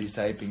up as he's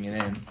typing it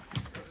in.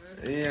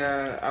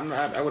 Yeah, I'm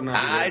not. I would not.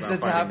 Be worried It's the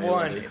about top fighting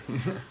one.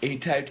 Mayweather. He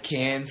typed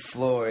 "Can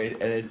Floyd"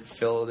 and it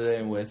filled it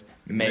in with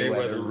Mayweather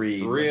Mayweather,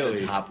 Reed. Was really?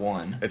 the top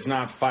one. It's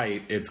not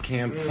fight. It's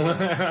can.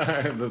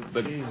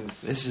 the,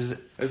 Jesus,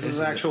 This is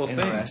an actual thing.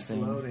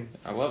 interesting. loading.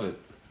 I love it.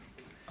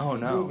 Oh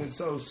no, Moving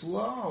so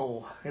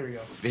slow. Here we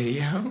go.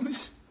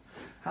 videos.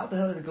 How the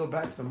hell did it go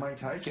back to the Mike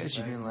Tyson Guess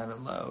you thing? didn't let it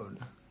load.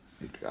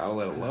 You gotta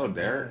let it load,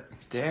 Derek.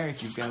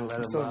 Derek, you've got to let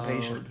I'm it so load.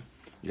 impatient.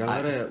 You gotta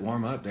let it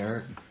warm up,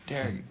 Derek.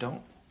 Derek,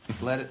 don't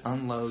let it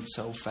unload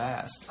so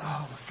fast.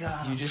 Oh my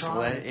god! You I'm just trying,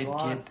 let it's it a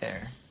lot. get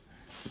there.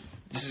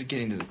 This is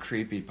getting to the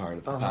creepy part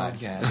of the Uh-huh.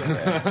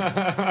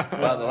 podcast.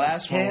 Well, the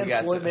last one Can we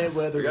got Floyd to,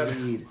 Mayweather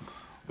read?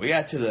 we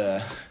got to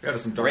the Got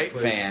some dark rape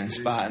places. fan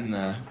spot in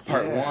the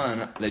part Yeah.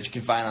 one that you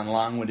can find on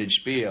Long-Winded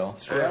Spiel.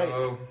 That's right.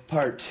 Hey-o.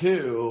 Part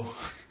two,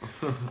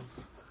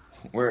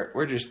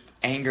 we're just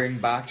angering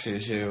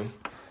boxers who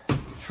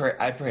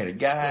I pray to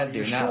God, do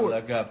You're not short.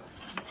 look up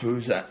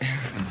who's that.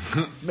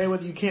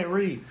 Mayweather, you can't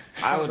read.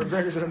 I would-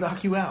 McGregor's gonna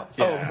knock you out.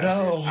 Oh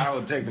no, I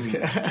would take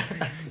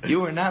them.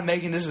 you are not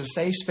making this a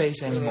safe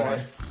space anymore.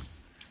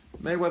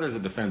 Mayweather's a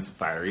defensive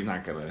fighter. He's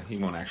not gonna. He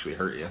won't actually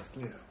hurt you.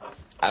 Yeah.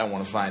 I don't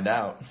want to find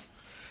out.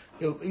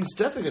 He's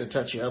definitely gonna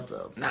touch you up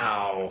though.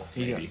 No,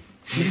 He maybe.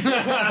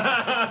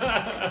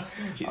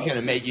 He's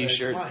gonna make you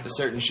say, why?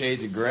 certain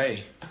shades of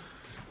gray.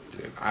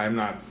 Dude, I'm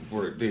not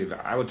worried. Dude,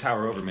 I would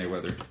tower over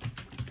Mayweather.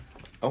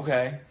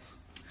 Okay.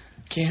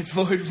 Can't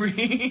Floyd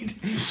read?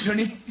 You don't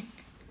need...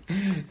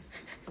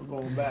 I'm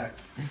going back.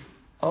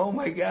 Oh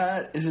my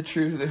God! Is it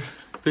true that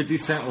 50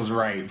 Cent was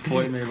right.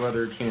 Floyd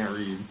Mayweather can't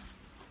read.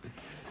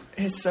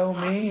 it's so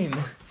mean?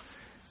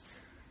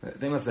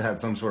 They must have had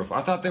some sort of.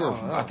 I thought they were.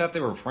 Oh, no. I thought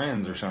they were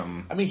friends or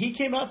something. I mean, he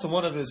came out to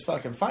one of his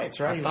fucking fights,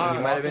 right? I thought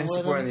He might have been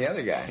supporting the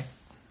other guy.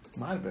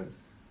 Might have been.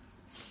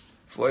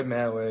 Floyd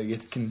Mayweather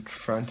gets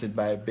confronted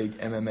by a big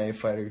MMA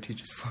fighter who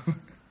teaches Floyd.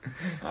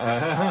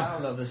 I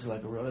don't know if this is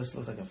like a real. This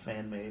looks like a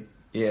fan made.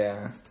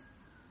 Yeah.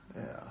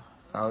 Yeah.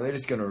 Oh, they're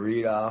just gonna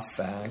read off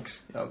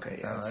facts. Okay.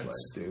 Yeah. Oh, that's that's like-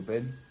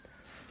 stupid.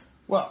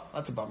 well,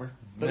 that's a bummer.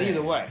 But Man.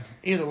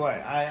 either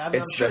way, I'm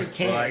It's sure the- he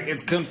can. Like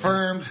it's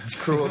confirmed. It's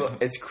cruel.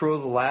 It's cruel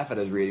to laugh at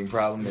his reading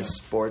problem. Is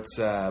Sports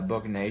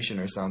Book Nation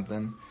or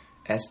something?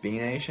 SB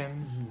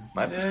Nation?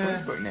 Might be Yeah.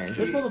 Sports Book This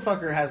Nation.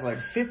 motherfucker has like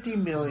 $50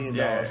 million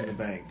in the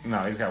bank.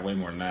 No, he's got way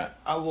more than that.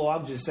 Well,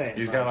 I'm just saying.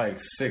 He's got like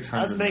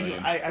 600 Us making,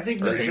 million. I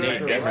think we Or he deserve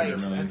the doesn't right.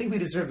 million. I think we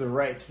deserve the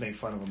right to make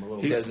fun of him a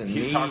little He's, bit. doesn't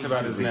he's need talked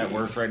about to his net read.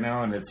 worth right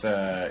now, and it's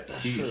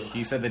true.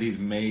 he said that he's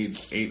made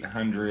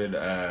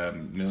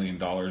 $800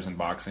 million in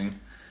boxing.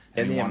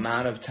 And he the wants-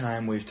 amount of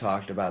time we've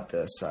talked about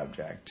this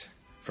subject,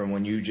 from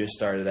when you just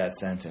started that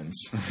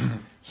sentence,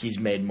 he's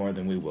made more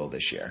than we will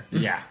this year.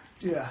 yeah,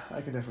 Yeah,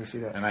 I can definitely see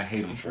that. and I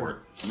hate him for it.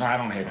 No, I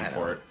don't hate him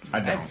for it. I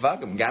Hey, don't.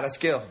 fuck him. Got a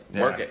skill.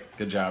 Yeah, Work it.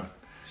 Good job.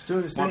 He's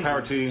doing his More thing.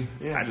 power to you.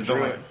 Yeah. I just don't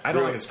Ruin- like. I don't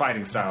ruin- like his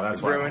fighting style.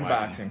 That's why I don't Ruined like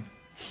him. boxing.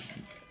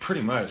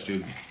 Pretty much,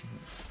 dude.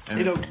 And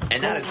You know,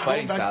 And not his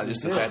fighting going back style, to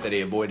just the this, fact that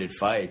he avoided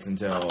fights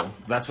until...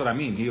 that's what I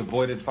mean. He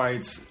avoided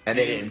fights, And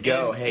they didn't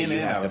go, hey, in you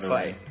and have out to of the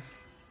fight. ring.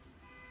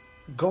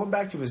 Going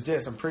back to his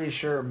diss, I'm pretty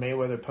sure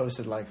Mayweather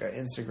posted like an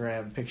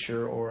Instagram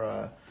picture or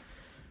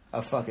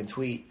a fucking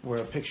tweet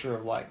where a picture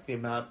of like the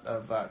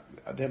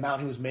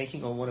amount he was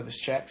making on one of his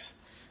checks,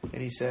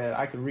 and he said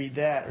I could read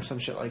that or some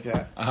shit like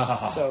that.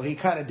 Oh. So he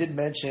kind of did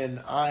mention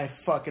I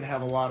fucking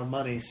have a lot of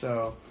money,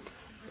 so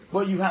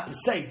what you have to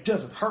say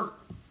doesn't hurt.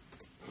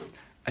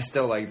 I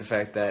still like the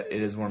fact that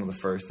it is one of the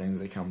first things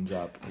that comes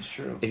up. It's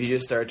true. If you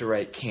just start to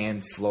write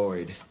 "Can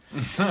Floyd,"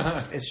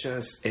 It's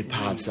just it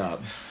pops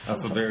up.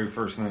 That's the very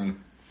first thing.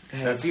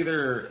 That's It's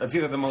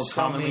either the most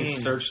so commonly mean.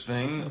 searched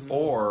thing,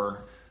 or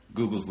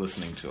Google's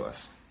listening to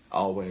us.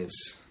 Always.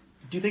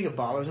 Do you think it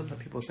bothers him that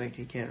people think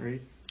he can't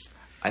read?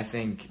 I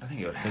think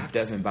it would have it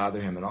doesn't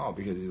bother him at all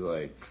because he's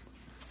like,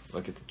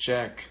 look at the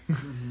check.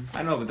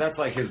 I know, but that's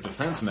like his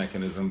defense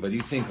mechanism. But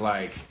you think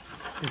like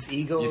His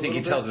ego. you think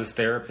he tells his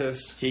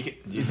therapist? Do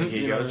you think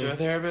he You know goes what I to a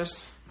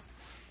therapist?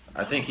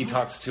 I think he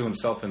talks to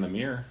himself in the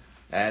mirror.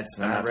 That's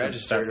And not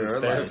registered his or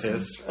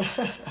therapist.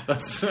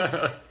 licensed.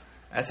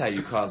 That's how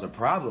you cause a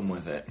problem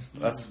with it.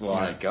 That's You're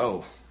why. like,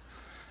 oh,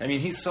 I mean,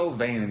 he's so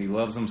vain and he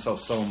loves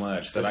himself so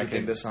much that does I he think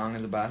think this song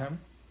is about him?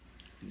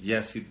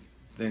 Yes, he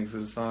thinks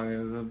his song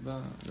is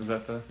about. Is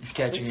that the? He's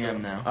catching so.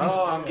 him now.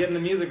 Oh, I'm getting the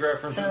music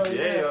references. Hell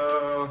yeah.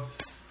 Yeah.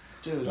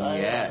 Dude,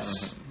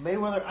 Yes.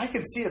 Mayweather. I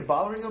can see it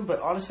bothering him,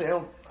 but honestly, I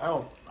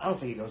don't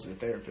think he goes to a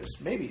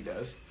therapist. Maybe he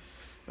does.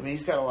 I mean,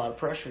 he's got a lot of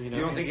pressure. You know.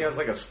 You don't think he has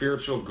like a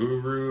spiritual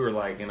guru or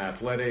like an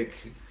athletic?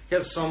 He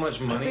has so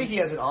much I money. think he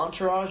has an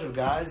entourage of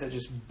guys that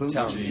just boost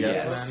Tell his me yes,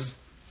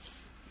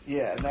 yes.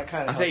 Yeah, and that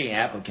kind of. I'm taking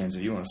applicants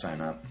if you want to sign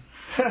up.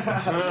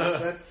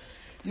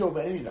 Yo,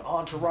 man, you need an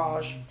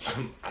entourage.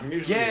 I'm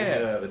usually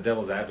Yeah. the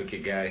devil's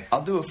advocate guy.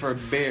 I'll do it for a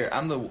beer.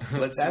 I'm the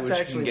let's see That's what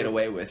you actually can get the-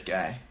 away with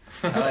guy.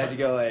 I like to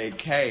go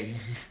like, hey,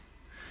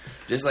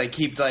 just like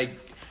keep like.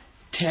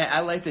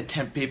 I like to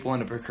tempt people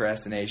into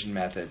procrastination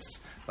methods.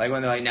 Like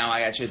when they're like, "No,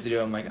 I got shit to do."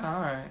 I'm like, "All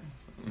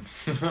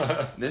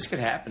right, this could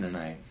happen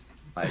tonight."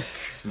 Like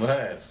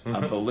What?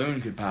 a balloon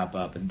could pop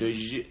up, and do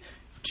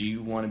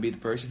you want to be the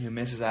person who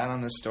misses out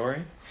on this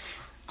story?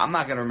 I'm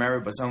not gonna remember,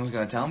 but someone's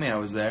gonna tell me I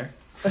was there,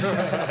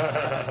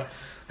 I'm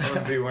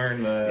gonna be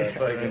wearing the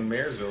fucking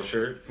Marysville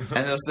shirt.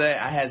 and they'll say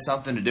I had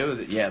something to do with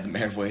it. Yeah, the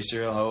mayor of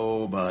Wastefield.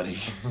 Oh, buddy.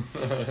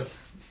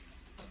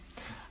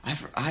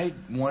 I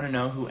want to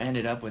know who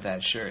ended up with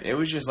that shirt. It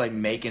was just like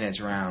making its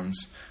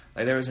rounds.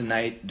 Like there was a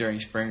night during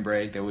spring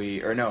break that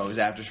it was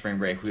after spring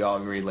break. We all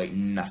agreed like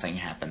nothing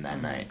happened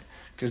that night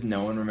because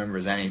no one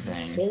remembers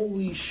anything.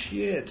 Holy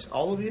shit!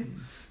 All of you?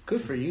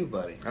 Good for you,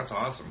 buddy. That's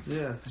awesome.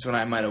 Yeah. That's when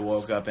I might have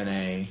woke up in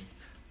a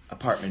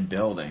apartment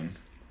building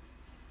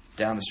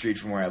down the street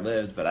from where I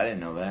lived, but I didn't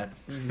know that.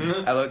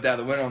 I looked out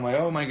the window. I'm like,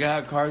 oh my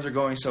god, cars are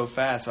going so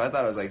fast. So I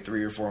thought it was like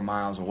 3 or 4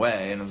 miles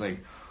away, and I was like,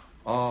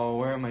 oh,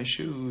 where are my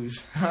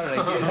shoes? How did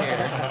I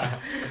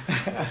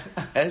get here?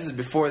 And this is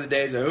before the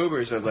days of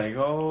Uber, so it's like,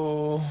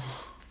 oh.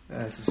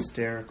 That's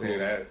hysterical.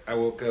 Dude, I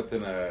woke up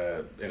in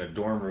a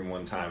dorm room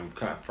one time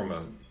from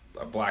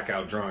a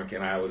blackout drunk,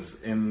 and I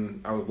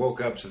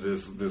woke up to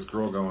this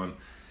girl going,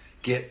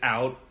 "Get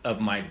out of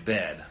my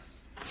bed."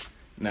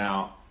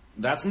 Now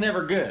that's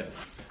never good.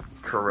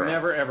 Correct.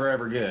 Never, ever,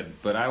 ever good.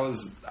 But I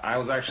was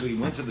actually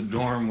went to the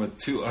dorm with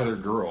 2 other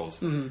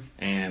girls,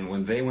 and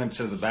when they went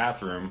to the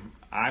bathroom,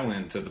 I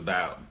went to the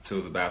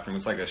bathroom.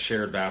 It's like a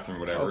shared bathroom,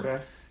 whatever. Okay.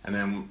 And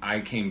then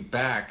I came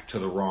back to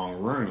the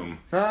wrong room.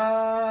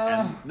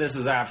 And this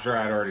is after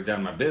I'd already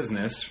done my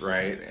business,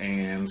 right?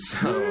 And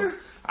so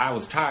I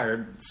was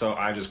tired, so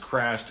I just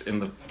crashed in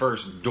the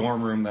first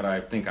dorm room that I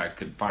think I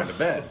could find a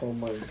bed. Oh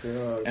my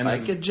god. And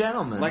Like a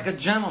gentleman. like a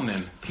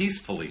gentleman,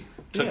 peacefully.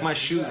 Took Yeah, my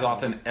shoes exactly.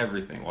 off and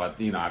everything. Well,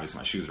 obviously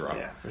my shoes were off.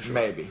 Yeah, for sure.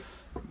 Maybe.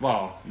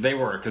 Well, they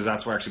were, because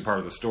that's actually part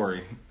of the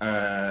story.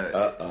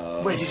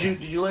 Wait,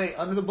 did you lay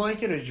under the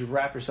blanket or did you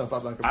wrap yourself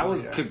up like a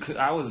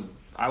burrito?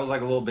 I was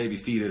like a little baby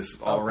fetus,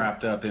 all Okay.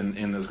 wrapped up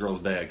in this girl's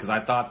bed, because I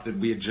thought that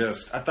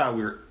I thought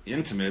we were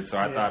intimate, so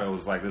I Yeah. thought it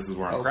was like, this is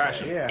where I'm Okay,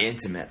 crashing. Yeah.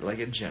 Intimate, like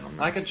a gentleman.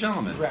 Like a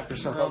gentleman. Wrap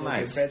yourself Real up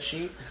nice. like a bed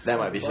sheet. That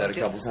might be said a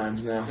Blanket. couple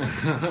times now.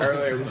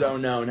 Earlier it was oh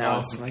no, now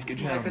it's like a Like a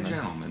gentleman.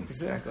 gentleman.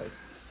 Exactly.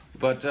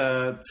 But,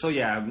 so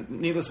yeah,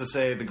 needless to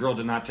say, the girl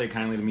did not take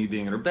kindly to me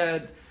being in her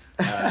bed.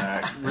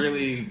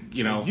 Really,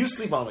 You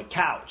sleep on the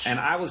couch. And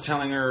I was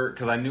telling her,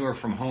 because I knew her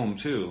from home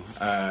too,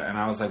 and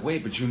I was like,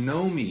 wait, but you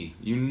know me.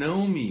 You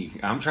know me.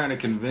 I'm trying to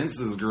convince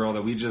this girl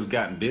that we just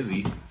gotten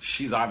busy.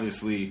 She's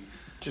obviously...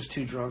 Just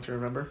too drunk to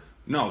remember.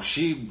 No,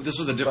 this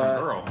was a different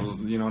girl. It was,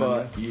 you know what I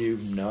mean? But you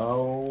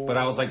know. But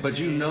I was like, but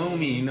you know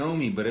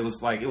me. But it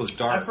was I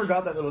dark.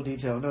 forgot that little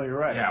detail. No, you're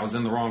right. Yeah, I was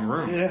in the wrong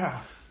room. Yeah.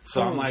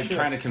 So I'm Holy like shit.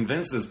 trying to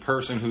convince this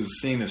person who's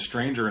seeing a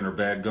stranger in her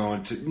bed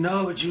going to,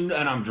 no, but you know,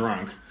 and I'm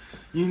drunk.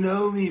 You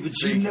know me, but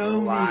So you you can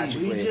know me.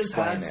 logically We just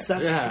explain had it.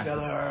 sex Yeah.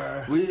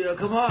 together.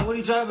 Come on, what are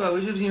you talking about?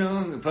 We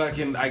just,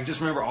 fucking, I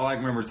just remember, all I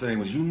remember saying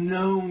was, you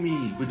know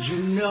me, but you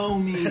know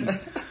me.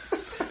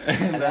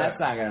 And that's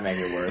not going to make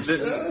it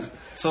worse.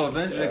 So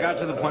eventually I got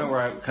to the point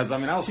where because I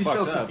was She's fucked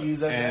so up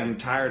confused, that and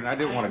guy. tired, and I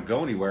didn't want to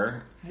go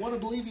anywhere. Want to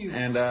believe you.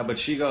 And but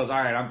she goes, all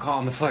right, I'm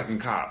calling the fucking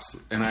cops.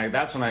 And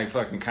that's when I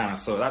fucking kind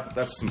of,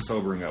 that's some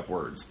sobering up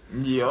words.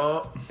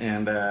 Yup.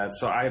 And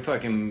so I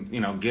fucking,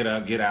 get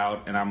up, get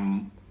out, and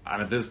I'm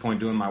at this point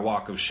doing my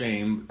walk of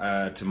shame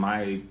to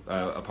my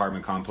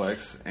apartment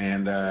complex.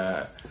 And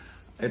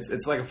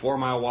it's like a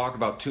 4-mile walk.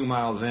 About 2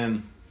 miles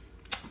in,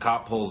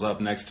 cop pulls up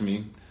next to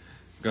me.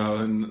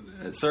 going,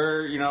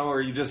 sir,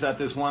 are you just at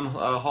this one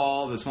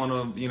hall, this one,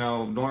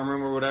 dorm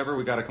room or whatever?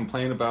 We got a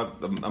complaint about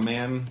a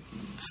man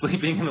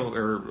sleeping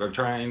or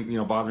trying,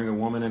 bothering a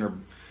woman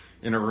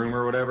in a room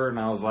or whatever. And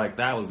I was like,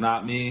 that was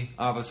not me,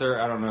 officer.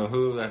 I don't know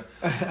who.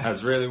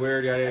 That's really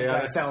weird. Yada yada.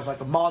 That guy sounds like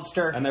a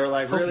monster. And they were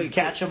like, Hope really you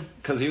catch him,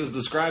 because he was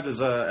described as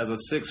a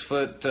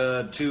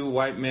 6'2"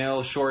 white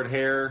male, short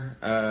hair,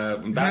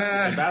 in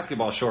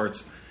basketball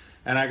shorts.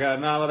 And I go,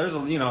 no, well, there's a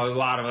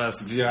lot of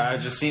us. I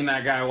just seen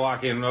that guy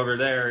walking over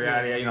there,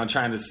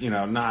 trying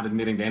to, not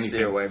admitting to anything.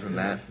 Stay away from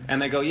that.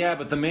 And they go, yeah,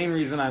 but the main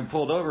reason I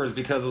pulled over is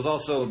because it was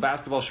also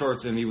basketball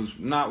shorts, and he was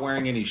not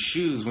wearing any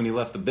shoes when he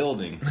left the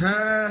building.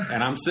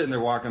 And I'm sitting there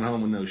walking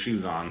home with no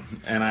shoes on,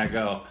 and I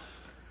go,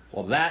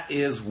 well, that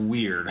is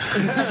weird.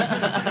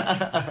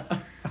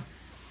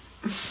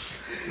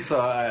 So,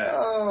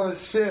 oh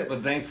shit!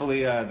 But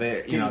thankfully,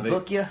 they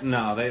book you?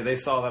 No, they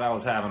saw that I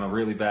was having a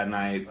really bad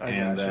night,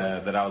 and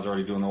gotcha. that I was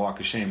already doing the walk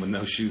of shame with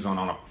no shoes on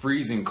a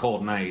freezing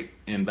cold night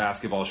in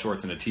basketball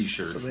shorts and a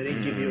t-shirt. So they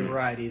didn't give you a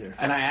ride either.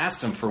 And I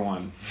asked him for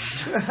one.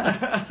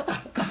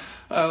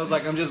 I was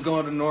like, I'm just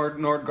going to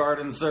Nord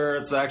Garden, sir.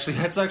 It's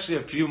actually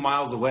a few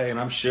miles away, and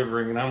I'm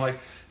shivering. And I'm like,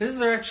 is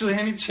there actually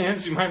any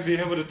chance you might be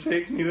able to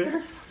take me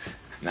there?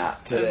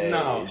 Not today,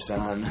 No.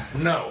 son.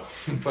 No,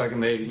 fucking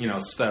they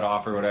sped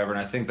off or whatever,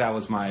 and I think that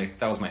was my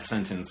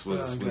sentence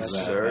was that.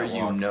 Sir, that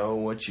you walk. know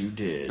what you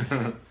did.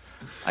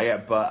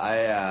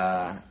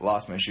 I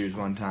lost my shoes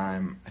one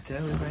time. Did I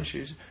lose my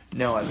shoes?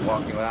 No, I was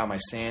walking without my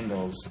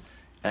sandals,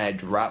 and I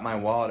dropped my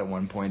wallet at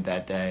one point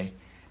that day,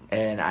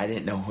 and I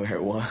didn't know where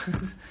it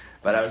was.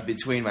 But I was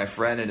between my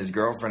friend and his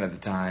girlfriend at the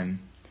time,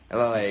 and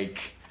they're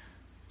like,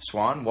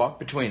 Swan, walk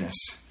between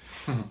us.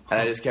 And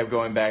I just kept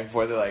going back and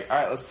forth. They're like, all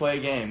right, let's play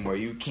a game where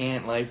you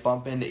can't,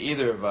 bump into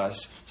either of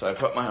us. So I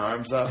put my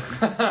arms up.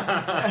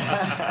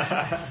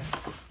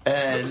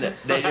 And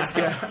they just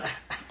go...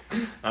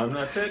 I'm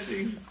not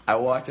touching. I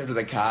walked up to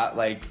the cop,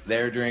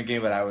 they were drinking,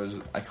 but I was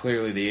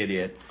clearly the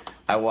idiot.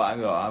 I go,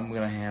 I'm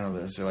going to handle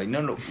this. They're like,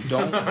 no,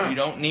 don't. You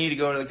don't need to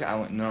go to the cop. I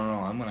went, no,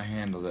 I'm going to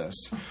handle this.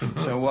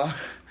 So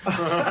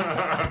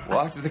I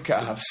walked to the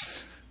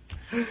cops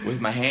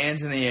with my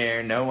hands in the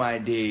air, no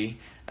ID.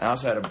 I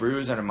also had a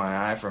bruise under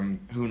my eye from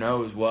who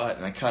knows what,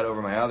 and I cut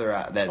over my other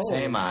eye,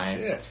 same eye,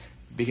 shit.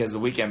 Because the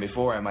weekend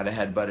before I might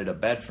have headbutted a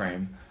bed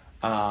frame.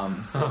 All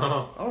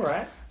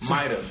right.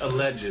 Might have.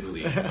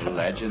 Allegedly.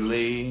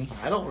 Allegedly.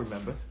 I don't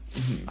remember.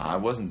 I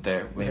wasn't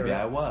there. Maybe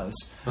Right. I was.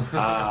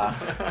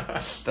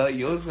 They're like,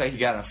 you look like you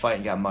got in a fight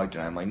and got mugged,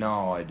 and I'm like,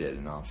 no, I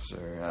didn't,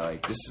 officer. I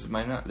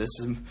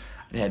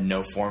had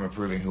no form of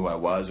proving who I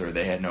was, or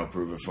they had no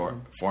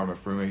form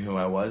of proving who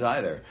I was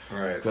either.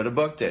 Right. Could have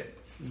booked it.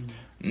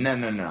 No,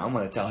 I'm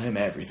going to tell him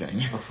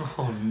everything.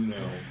 Oh,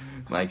 no.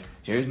 Like,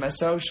 here's my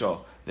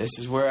social. This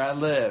is where I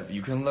live.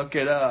 You can look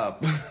it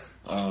up.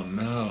 Oh,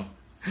 no.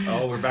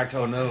 Oh, we're back to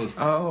O-Nose.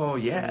 Oh,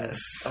 yes.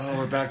 Oh,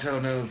 we're back to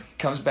O-Nose.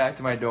 Comes back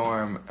to my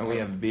dorm, and we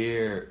have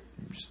beer.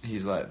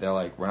 They're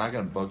like, we're not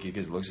going to book you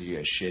because it looks like you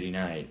had a shitty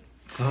night.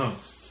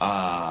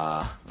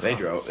 Huh. They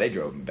drove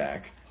me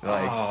back. They're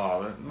like,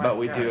 Oh, but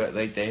we do it.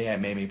 They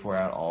had made me pour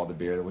out all the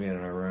beer that we had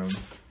in our room.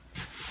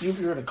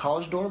 You're in a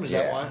college dorm? Is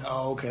that Yeah. why?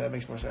 Oh, okay, that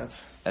makes more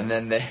sense. And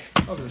then I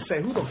was going to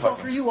say, who the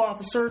fuck are you,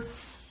 officer?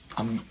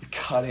 I'm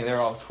cutting. They're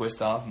all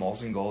twist off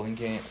Molson Golden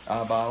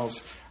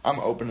bottles. I'm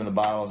opening the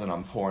bottles and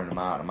I'm pouring them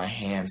out, and my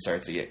hand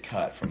starts to get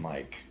cut from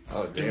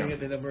Oh, Doing damn. it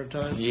the number of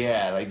times?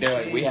 yeah,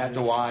 they're like, we have to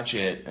Jesus. watch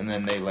it, and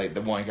then they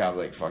the one cop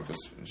fuck this,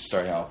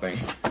 start helping.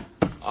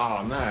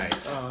 Oh,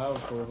 nice. Oh, that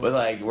was horrible.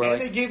 But we're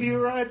And they gave you a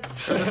ride?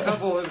 There's a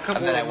couple and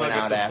then I went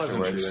out nuggets of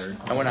pleasantry afterwards.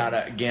 there. I went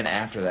out again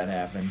after that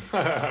happened.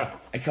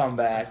 I come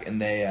back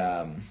and they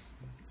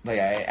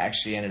I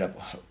actually ended up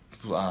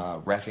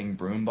reffing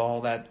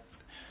broomball that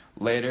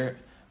later,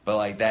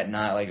 but that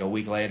night, a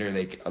week later,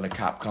 the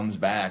cop comes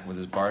back with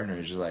his partner.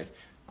 He's just like,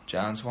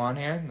 John Swan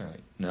here? And they're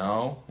like,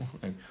 no.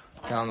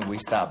 Tell him that we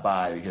stopped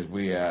by because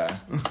we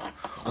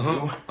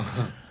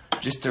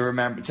just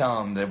to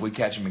tell him that if we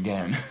catch him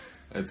again.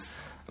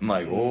 I'm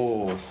like,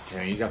 oh.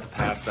 Dang, you got to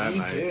pass that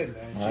You night. did,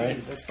 man. Jeez,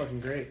 Right. that's fucking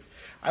great.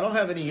 I don't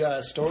have any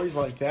stories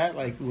like that,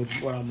 with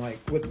what I'm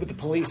with the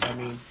police. I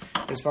mean,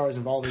 as far as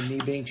involving me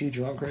being too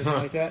drunk or anything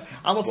like that.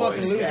 I'm a Boy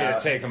fucking loser. Scout.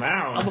 Gotta take him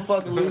out. I'm a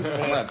fucking loser, I'm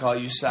man. going to call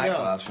you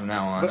Cyclops from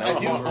now on. But I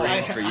do.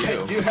 Wolverine for you.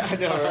 I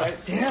know, right?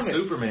 Damn it.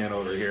 Superman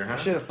over here, huh?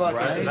 Should have fucking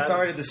Right.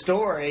 started the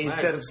story Nice.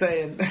 instead of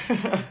saying.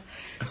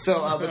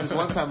 So, but this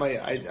one time,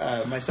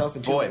 I myself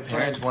and two Boy, of my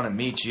parents friends, want to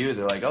meet you.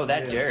 They're like, oh,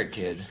 that Yeah. Derek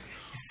kid.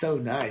 he's so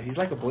nice. He's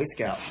like a Boy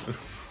Scout.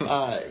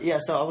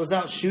 So I was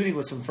out shooting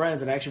with some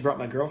friends, and I actually brought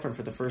my girlfriend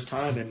for the first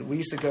time. And we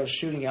used to go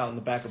shooting out in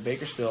the back of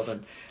Bakersfield.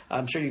 And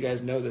I'm sure you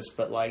guys know this,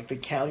 but the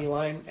county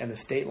line and the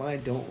state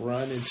line don't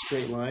run in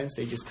straight lines.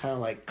 They just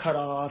kind of cut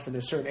off. And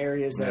there's certain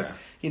areas that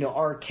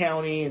are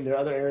county, and there are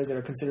other areas that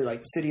are considered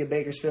the city of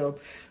Bakersfield.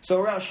 So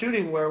we're out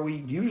shooting where we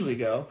usually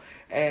go,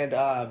 and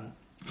I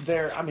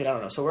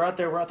don't know. So we're out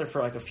there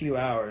for a few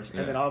hours,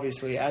 and then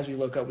obviously as we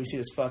look up, we see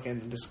this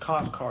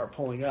cop car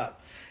pulling up.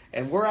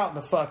 and we're out in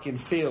the fucking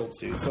fields,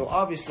 dude. So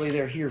obviously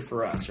they're here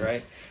for us,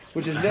 right?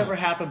 Which has never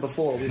happened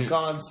before. We've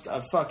gone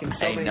fucking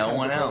so Ain't many no times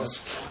one before else.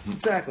 this.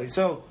 Exactly.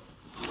 So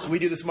we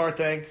do the smart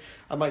thing.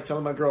 I'm like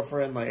telling my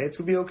girlfriend, like, it's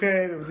gonna be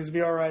okay, everything's gonna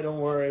be all right. Don't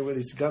worry. Where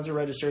these guns are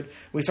registered,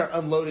 we start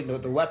unloading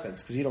the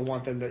weapons because you don't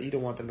want them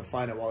to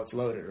find it while it's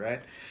loaded,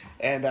 right?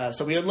 And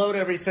so we unload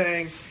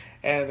everything,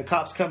 and the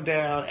cops come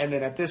down, and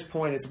then at this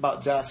point it's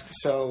about dusk,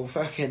 so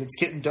fucking it's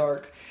getting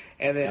dark.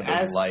 And then Got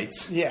those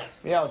lights. Yeah,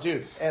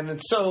 dude. And then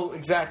so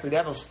exactly, they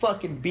have those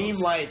fucking beam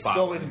lights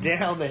going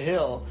down the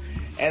hill.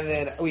 And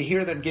then we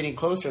hear them getting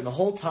closer, and the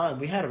whole time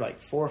we had like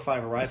 4 or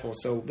 5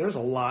 rifles, so there's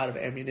a lot of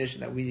ammunition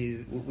that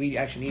we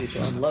actually needed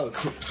to unload.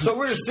 So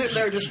we're just sitting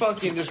there, just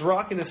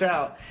rocking this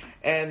out,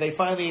 and they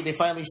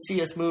finally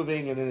see us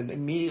moving, and then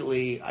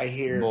immediately I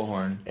hear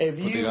Bullhorn. Put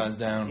the guns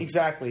down.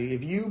 Exactly.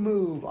 If you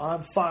move,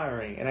 I'm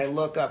firing, and I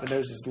look up, and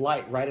there's this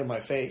light right in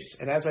my face.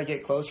 And as I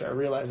get closer, I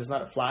realize it's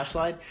not a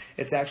flashlight;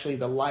 it's actually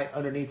the light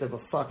underneath of a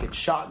fucking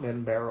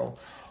shotgun barrel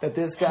that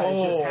this guy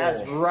just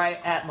has right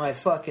at my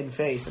fucking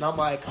face. And I'm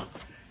like,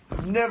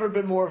 I've never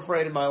been more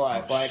afraid in my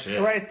life.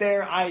 Right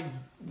there, I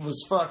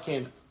was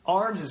fucking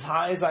arms as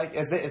high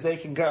as they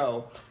can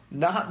go,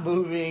 not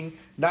moving,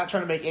 not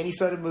trying to make any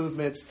sudden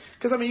movements.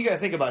 Because, I mean, you got to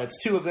think about it.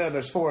 It's 2 of them,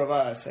 there's 4 of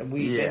us, and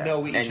they know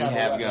we each and you have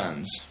have a weapon.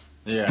 guns.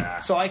 Yeah.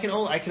 So I can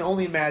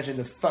only imagine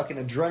the fucking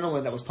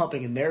adrenaline that was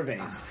pumping in their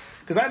veins.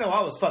 Because I know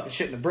I was fucking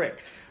shitting a brick.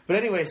 But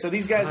anyway, so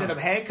these guys end up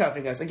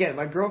handcuffing us. Again,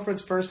 my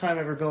girlfriend's first time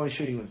ever going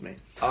shooting with me.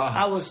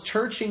 I was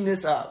churching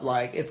this up.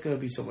 Like, it's going to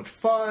be so much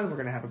fun. We're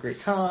going to have a great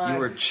time. You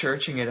were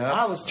churching it up?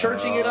 I was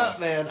churching it up,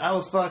 man. I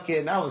was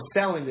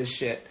selling this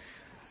shit.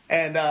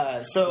 And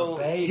so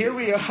here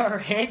we are,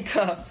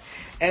 handcuffed.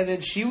 And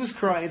then she was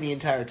crying the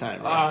entire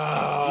time.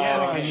 Right?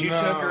 Yeah, because you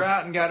took her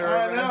out and got her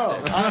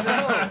arrested.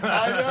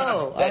 I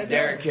know. That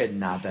Derek kid,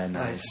 not that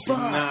nice.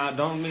 Nah,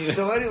 don't mean it.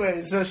 So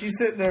anyway, so she's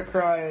sitting there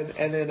crying,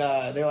 and then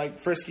they're like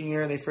frisking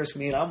her, and they frisk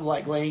me, and I'm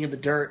like laying in the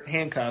dirt,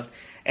 handcuffed.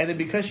 And then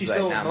because she's It's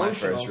so like, not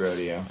emotional, my first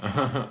rodeo.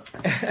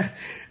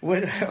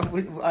 when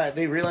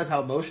they realize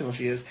how emotional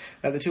she is,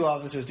 the 2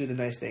 officers do the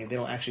nice thing. They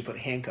don't actually put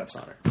handcuffs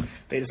on her.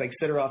 They just like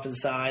sit her off to the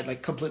side,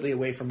 like completely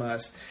away from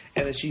us.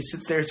 And then she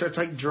sits there and starts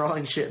like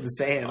drawing shit in the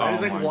sand. I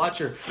just like watch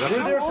her.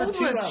 We're there for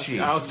 2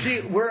 hours.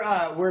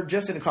 We're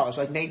just in college,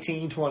 like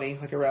 19, 20,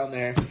 like around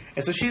there.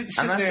 And so she's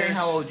I'm not saying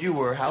how old you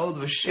were. How old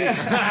was she?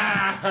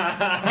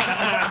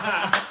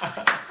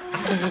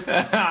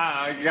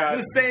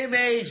 The same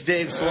age,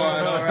 Dave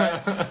Swan. All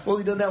right. Well,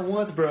 you done that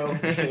once, bro.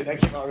 That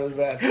came out really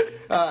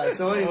bad.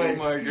 So,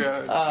 anyways, Oh my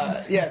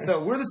god. yeah. So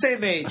we're the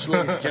same age,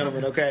 ladies and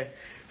gentlemen. Okay.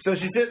 So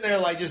she's sitting there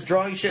like just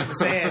drawing shit in the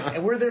sand,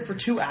 and we're there for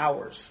 2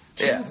 hours,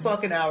 2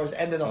 fucking hours,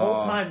 and then the whole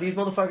time these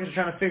motherfuckers are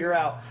trying to figure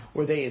out,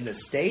 were they in the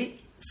state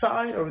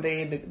side or were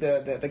they in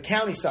the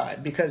county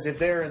side? Because if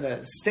they're in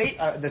the state,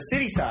 the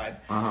city side,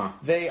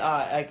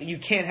 they you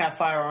can't have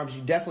firearms.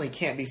 You definitely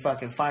can't be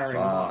fucking firing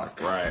them off.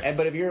 Right.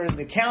 But if you're in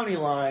the county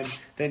line,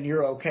 then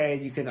you're okay.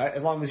 You can,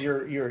 as long as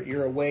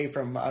you're away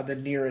from the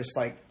nearest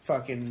like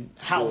fucking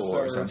house School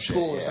or or some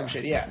school shit, or some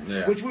shit. Yeah.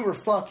 Yeah. Which we were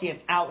fucking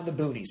out in the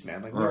boonies,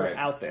 man. Like we were Right.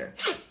 out there.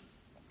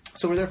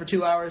 So we're there for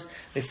 2 hours.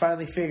 They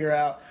finally figure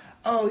out,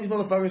 oh, these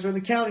motherfuckers are in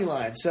the county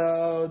line,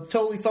 so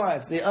totally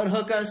fine. So they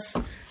unhook us,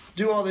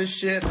 do all this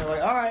shit, and they're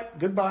like, all right,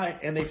 goodbye,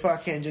 and they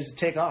fucking just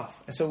take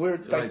off. And so we're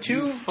like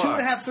you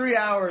 2.5, 3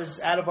 hours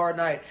out of our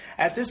night.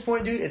 At this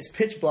point, dude, it's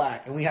pitch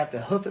black, and we have to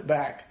hoof it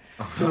back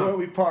to where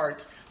we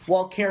parked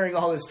while carrying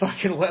all this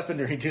fucking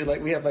weaponry, dude.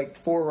 Like, we have like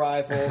 4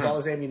 rifles, all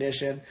this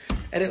ammunition,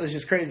 and it was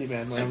just crazy,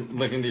 man. Like, And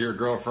looking to your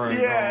girlfriend.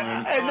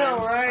 yeah, going, I know,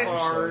 "I'm right?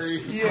 Sorry.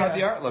 Yeah. How'd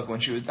the art look when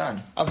she was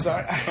done? I'm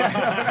sorry.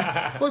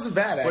 It wasn't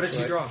bad, actually. What did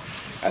she draw?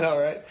 I know,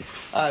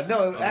 right?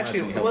 No, actually,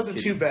 imagine it wasn't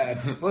how too bad.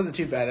 It wasn't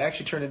too bad. It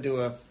actually turned into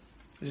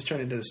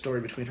a story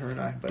between her and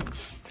I. But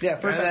yeah,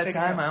 first Remember that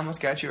time I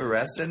almost got you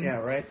arrested? yeah,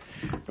 right.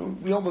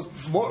 We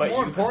almost more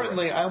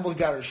importantly, I almost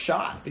got her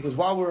shot because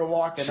while we were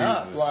walking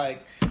up, Jesus.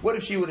 like, what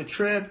if she would have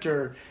tripped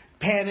or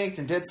panicked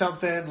and did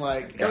something?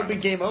 Like, it would be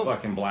game over.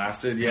 Fucking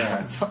blasted,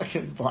 yeah.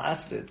 Fucking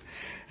blasted.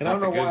 And Not I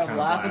don't know the good why I'm kind of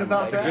laughing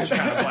about blast, like, that. the good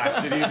kind of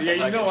blasted.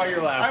 Yeah, you know why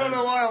you're laughing. I don't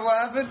know why I'm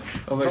laughing.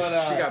 Oh, but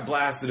but she got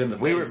blasted in the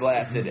face. We were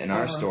blasted in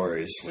our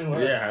stories.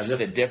 Yeah, Just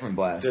a different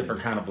blast.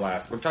 different kind of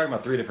blast. We're talking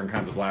about 3 different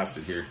kinds of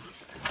blasted here.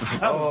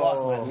 I almost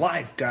lost my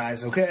life,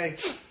 guys. Okay.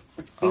 This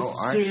Oh, is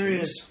aren't you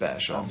serious.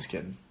 special? I'm just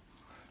kidding.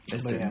 But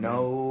Mr. yeah, man.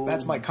 No.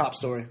 That's my cop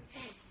story.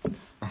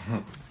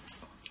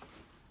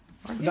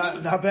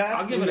 Not bad.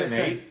 I'll give What it do an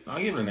you guys 8.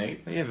 I'll give it an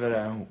 8. Yeah, but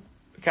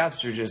the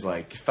cops were just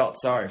like felt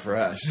sorry for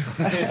us.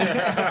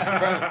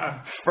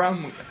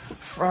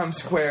 from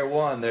square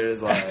one, they're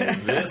just like,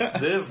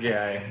 This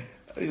guy.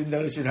 think? You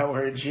notice you're not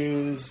wearing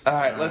shoes. all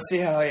right, let's see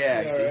how he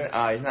acts. Yeah,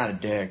 right. He's not a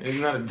dick. He's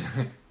not a.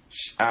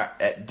 All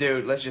right,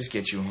 dude, let's just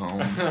get you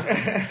home.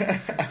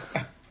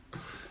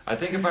 I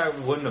think if I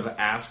wouldn't have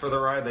asked for the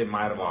ride, they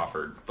might have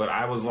offered. But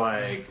I was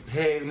like,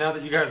 hey, now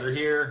that you guys are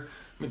here,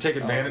 me take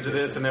advantage of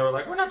this, and they were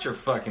like, "We're not your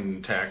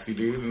fucking taxi,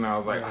 dude." And I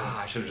was like,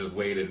 I should have just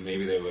waited.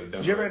 Maybe they would have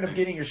done. Did you ever the end up thing.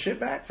 getting your shit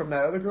back from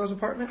that other girl's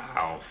apartment?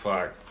 Oh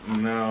fuck,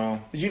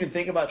 no. Did you even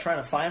think about trying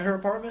to find her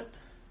apartment?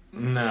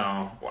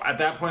 No. At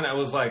that point, I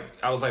was like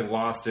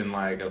lost in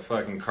like a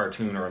fucking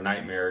cartoon or a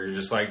nightmare. You're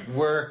just like,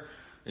 where,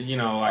 you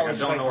know, like I it's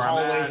don't like know where I'm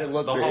hallways at. that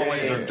look The the same.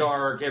 hallways are Yeah.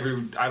 dark.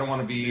 I don't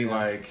want to be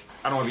like,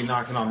 I don't want to be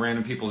knocking on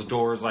random people's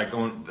doors. Like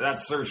going, that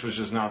search was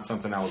just not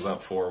something I was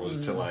up for.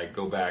 Was to like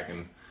go back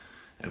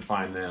and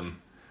find them.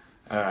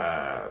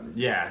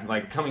 Yeah,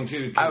 like coming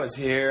to. I was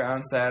here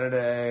on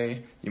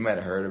Saturday. You might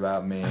have heard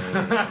about me.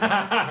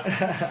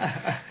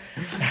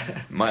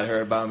 Might have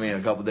heard about me in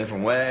a couple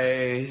different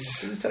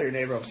ways. Just tell your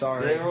neighbor I'm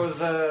sorry. There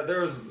was.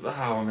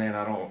 Oh man,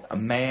 I don't. A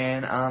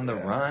man on the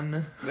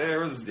run. There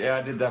was, yeah,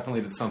 I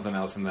definitely did something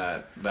else in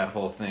that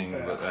whole thing,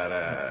 but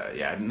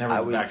I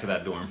never went back to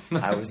that dorm.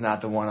 I was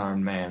not the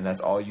one-armed man. That's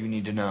all you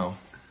need to know.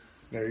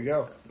 There you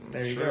go.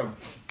 There you go.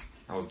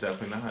 I was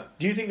definitely not.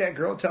 Do you think that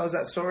girl tells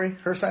that story,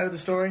 her side of the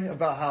story,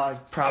 about how I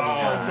Probably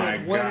Oh not. my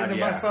went God, into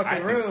yeah, my fucking I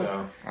think room?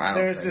 so. I don't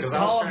There's think this so. 'Cause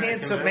I was tall, trying to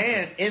handsome convince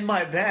man in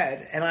my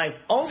bed, and I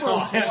almost Oh,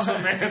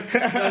 handsome man.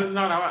 That is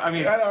not how I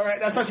mean. I know, right?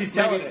 That's how she's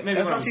telling it.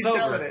 maybe That's when how I'm she's sober.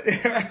 telling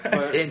it.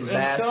 But In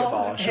basketball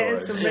Tall, shorts.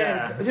 handsome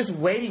man, Yeah. just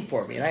waiting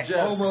for me, and I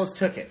Just- almost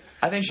took it.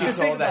 I think she Just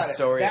think told that about it.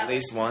 story That- at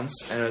least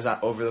once, and it was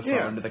over the phone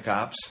Yeah. to the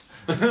cops.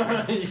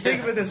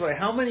 Think of it this way: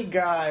 how many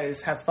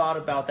guys have thought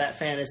about that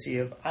fantasy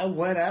of I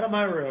went out of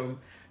my room,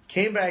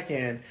 came back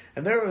in,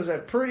 and there was a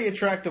pretty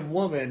attractive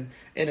woman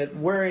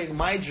wearing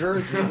my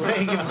jersey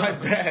laying in my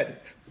bed.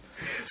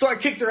 So I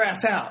kicked her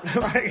ass out.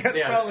 Like, that's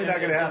probably not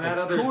going to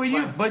happen. Who are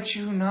you? But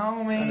you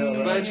know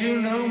me. But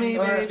you know me,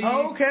 baby.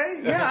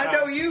 Okay, yeah, I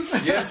know you.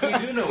 Yes, we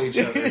do know each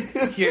other.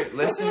 Here,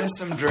 listen to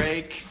some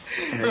Drake.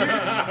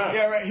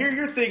 Yeah, right. Here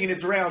you're thinking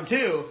it's round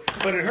two,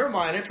 but in her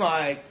mind it's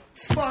like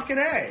fucking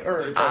A.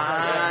 Or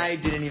I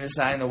didn't even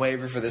sign the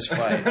waiver for this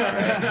fight. All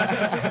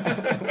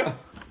right?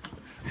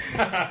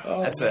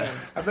 That's a.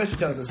 I bet she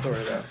tells the story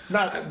though.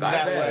 Not that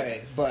bet.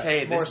 way, but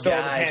Hey, more this so the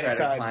guy panic tried to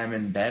side. climb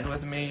in bed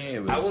with me.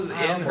 It was, I was in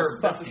her.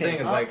 almost That's the fucked thing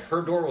him is up. like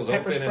her door was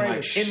Pepper open and spray like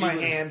was in my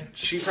hand.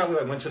 She probably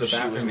like went to the she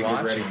bathroom was to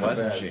get ready launching, for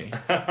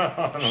wasn't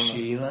bed. she?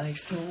 She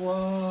likes to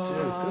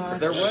walk.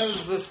 There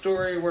was a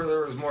story where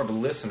there was more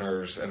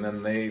listeners, and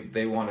then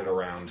they wanted a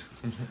round.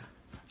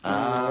 What?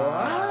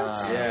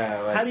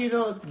 Yeah, like, How do you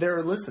know there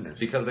were listeners?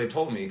 because they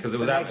told me because it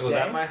was The at next it was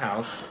day? at my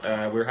house.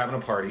 We were having a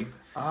party,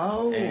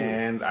 Oh,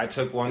 and I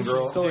took one this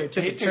girl. story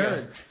took a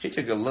turn. He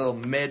took a little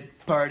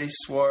mid-party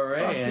soiree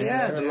Fuck in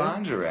yeah, her dude.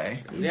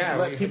 lingerie. Yeah,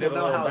 Let we people did a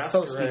know little how it's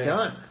supposed to be masquerade.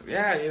 done.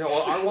 Yeah, you know,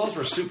 well, our walls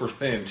were super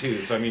thin too,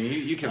 so I mean,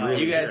 you can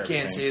really. You guys hear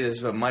can't everything. see this,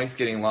 but Mike's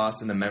getting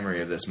lost in the memory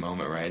of this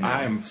moment right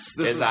now. This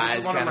His is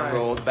eyes one of kind of my-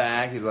 rolled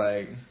back. He's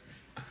like,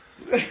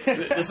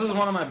 This is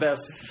one of my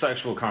best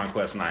sexual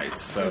conquest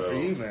nights. So Good for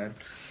you, man.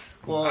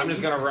 Well, I'm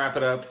just gonna wrap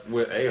it up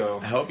with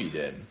Ayo. I hope you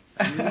did.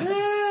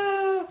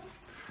 damn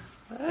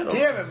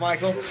it,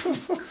 Michael.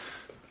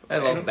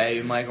 That little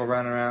baby Michael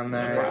running around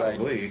there. He's like,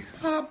 Probably.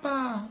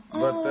 Papa.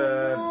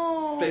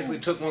 But basically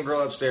took one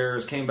girl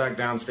upstairs, came back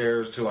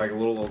downstairs to like a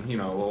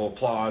little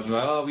applause, and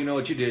like, oh, we know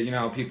what you did. You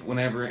know, people,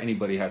 whenever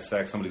anybody has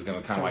sex, somebody's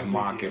gonna kind of like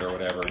mock it or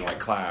whatever, and like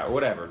clap or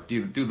whatever.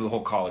 Do the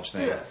whole college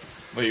thing. Yeah.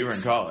 Well, you were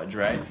in college,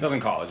 right? I was in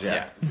college,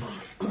 yeah.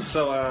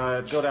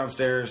 So go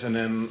downstairs and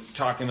then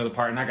talking to the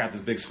party, and I got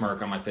this big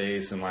smirk on my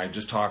face, and like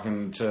just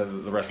talking to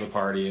the rest of the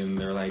party, and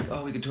they're like,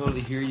 "Oh, we could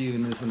totally hear you,"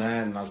 and this and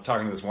that. And I was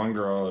talking to this one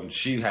girl, and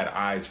she had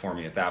eyes for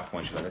me at that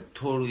point. She was like,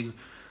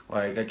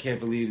 I can't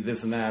believe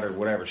this and that or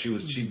whatever.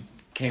 She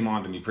came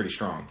on to me pretty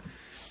strong,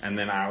 and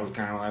then I was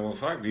kind of like, well,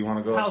 fuck, do you want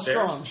to go How upstairs?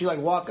 strong? She like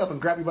walk up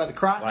and grab you by the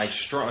crotch? Like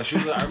strong.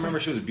 I remember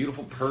she was a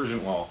beautiful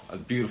Persian. Well, a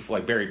beautiful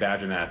like Barry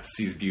Badgernath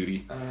sees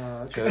beauty.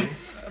 okay.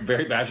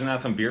 Barry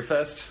Badgernath from Beer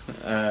Fest.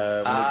 When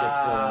it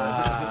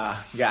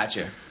gets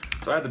Gotcha.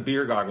 so I had the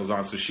beer goggles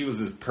on, so she was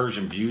this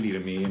Persian beauty to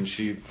me, and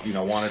she,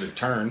 wanted to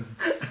turn.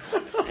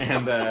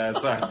 And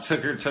so I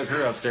took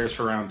her upstairs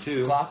for round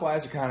two.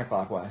 Clockwise or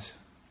counterclockwise?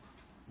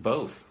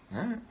 Both.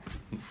 All right.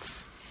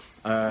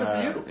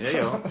 Good for you.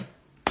 Yeah.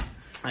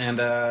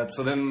 And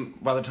so then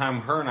by the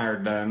time her and I are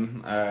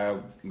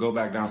done, go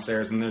back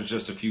downstairs, and there's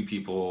just a few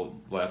people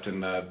left.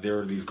 And there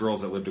are these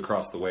girls that lived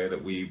across the way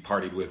that we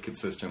partied with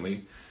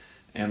consistently.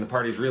 And the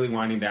party's really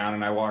winding down,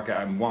 and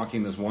I'm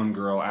walking this one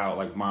girl out,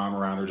 like mom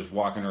around her, just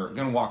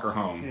gonna walk her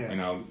home.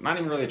 Yeah. Not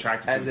even really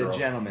attracted As to the a girl.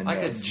 gentleman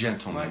Like does. a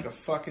gentleman. Like a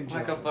fucking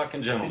Like a gentleman.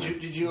 fucking gentleman.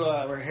 Did you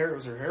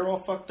was her hair all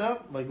fucked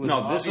up? Like was it No,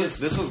 obvious?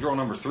 this was girl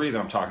number 3 that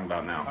I'm talking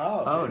about now.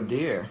 Oh, Oh,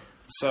 dear.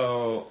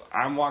 So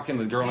I'm walking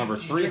the girl number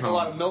did you 3 drink home. a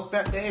lot of milk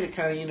that day to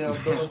kind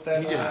of build up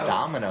that? He just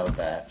dominoed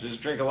that.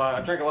 Just drink a lot.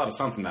 I drank a lot of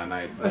something that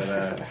night,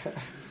 but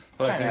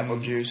Pineapple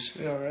juice.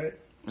 Yeah, right.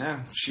 Yeah,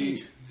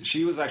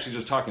 she was actually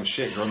just talking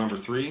shit. Girl number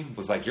 3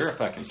 was like, "You're a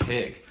fucking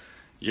pig.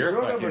 You're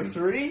Girl a fucking." number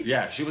 3?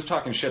 Yeah, she was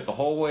talking shit the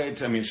whole way.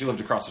 She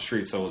lived across the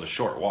street, so it was a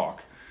short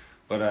walk.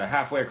 But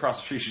halfway across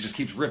the street, she just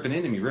keeps ripping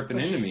into me.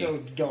 She's so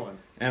going.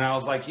 And I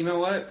was like, you know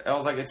what? I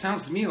was like, it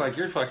sounds to me like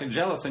you're fucking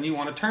jealous and you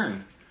want to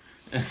turn.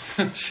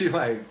 She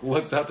like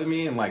looked up at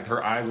me and like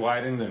her eyes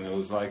widened, and it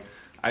was like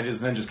I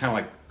just kind of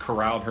like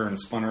corralled her and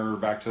spun her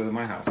back to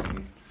my house.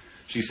 And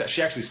she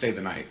actually stayed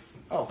the night.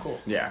 Oh,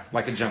 cool. Yeah,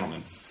 like a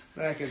gentleman.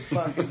 That is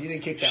fucking. You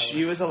didn't kick that She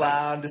one. was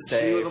allowed to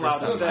stay. She was allowed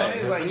to What's stay. funny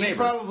is It's like a you neighbor.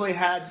 probably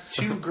had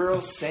 2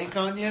 girls stank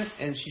on you,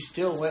 and she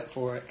still went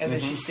for it, and then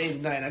she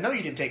stayed the night. I know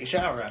you didn't take a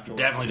shower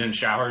afterwards. Definitely didn't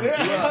shower.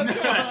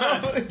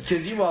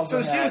 Because you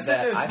also So she had was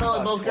sitting that there I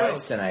smelling fucked both twice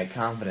girls. tonight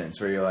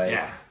confidence where you're like,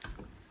 Yeah.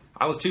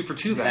 I was 2 for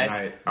 2 that nice,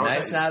 night. I was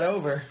nice not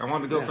over. I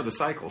wanted to go for the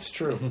cycle. It's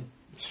true.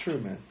 It's true,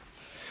 man.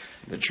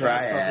 The That's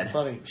triad. fucking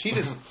funny. She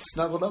just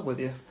snuggled up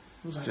with you.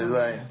 I was like, She's oh,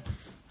 like,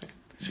 yeah.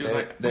 She was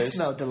like, there's,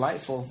 No,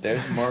 delightful.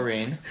 there's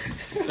Maureen.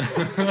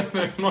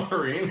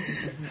 Maureen.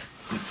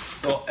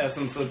 Well,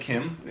 essence of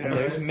Kim. And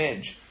there's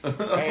Midge. Her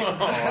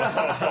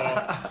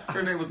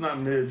name was not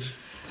Midge.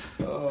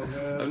 Oh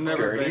man, I've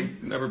never Gertie?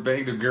 never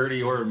banged a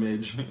Gertie or a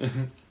Midge.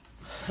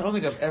 I don't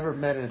think I've ever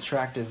met an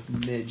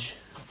attractive midge.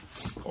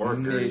 Or a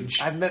Gertie.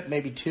 Midge. I've met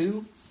maybe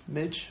 2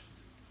 midge.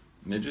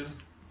 Midges?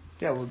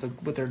 Yeah,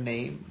 with their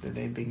name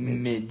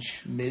being midge.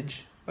 Midge.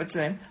 Midge. What's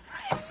the name?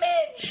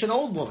 It's an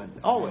old woman,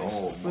 always.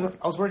 Old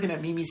I was working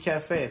at Mimi's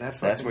Cafe, and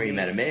That's where you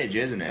met a Midge,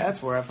 isn't it?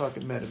 That's where I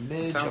fucking met a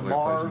midge, Sounds a like a place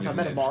Marv. you I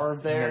met a midge. Marv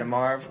You there. met a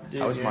Marv?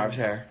 Dude, How was yeah. Marv's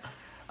hair?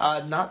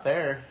 Not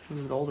there. He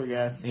was an older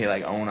guy. He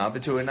like own up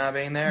to it not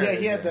being there? Yeah, Or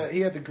he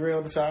is had the grill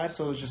on the side,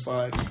 so it was just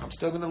like I'm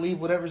still gonna leave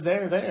whatever's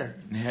there.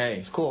 Hey.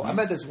 It's cool. I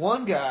met this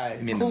one guy,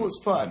 You mean cool the, as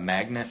fuck. the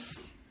magnet?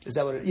 Is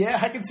that what it? Yeah,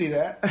 I can see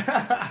that.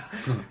 A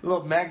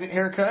little magnet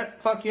haircut.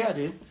 Fuck yeah,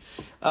 dude.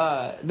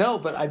 No,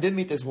 but I did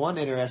meet this one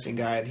interesting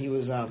guy, and he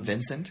was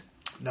Vincent?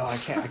 no, I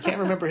can't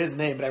remember his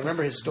name, but I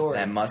remember his story.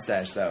 That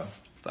mustache though.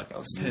 Fucking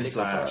pencil,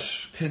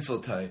 Slash. pencil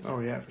tight.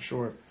 Oh yeah, for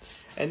sure.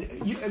 And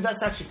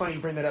that's actually funny you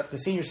bring that up. The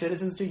senior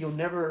citizens do. You'll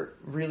never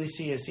really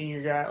see a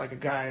senior guy, like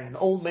an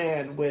old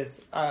man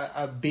with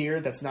a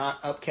beard that's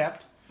not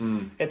upkept.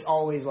 It's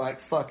always like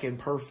fucking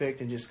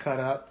perfect and just cut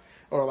up,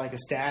 or like a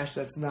stash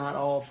that's not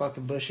all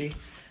fucking bushy.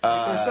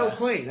 Like, they're so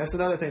clean. That's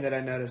another thing that I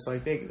noticed.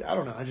 Like I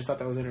don't know. I just thought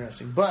that was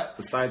interesting. But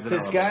Besides in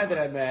this guy Alabama.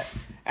 that I met,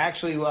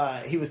 actually,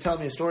 he was telling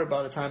me a story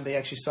about a time they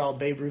actually saw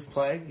Babe Ruth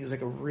play. He was like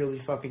a really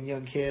fucking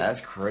young kid.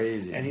 That's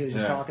crazy. And he was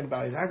just Yeah. talking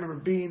about I remember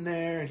being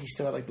there, and he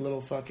still had like the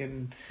little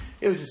fucking.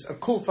 It was just a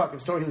cool fucking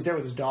story. He was there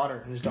with his daughter.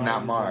 And his daughter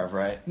Not was, Marv,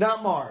 right?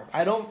 Not Marv.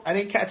 I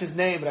didn't catch his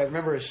name, but I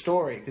remember his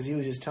story because he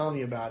was just telling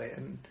me about it,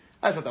 and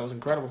I just thought that was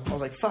incredible. I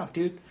was like, "Fuck,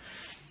 dude,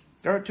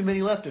 there aren't too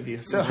many left of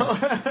you." So,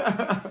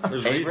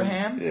 There's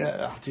Abraham?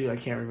 yeah, oh, dude, I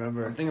can't I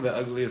remember think of the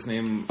ugliest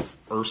name,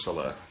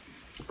 Ursula.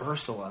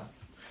 Ursula.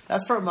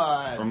 That's from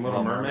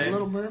Little Mermaid.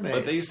 Little Mermaid.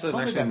 But they used to I don't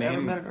think actually I've ever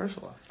name- met an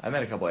Ursula. I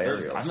met a couple of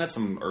Ariels. I met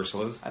some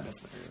Ursulas. I met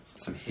some Ariels.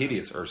 Some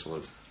hideous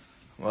Ursulas.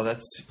 Well,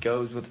 that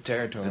goes with the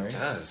territory. It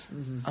does.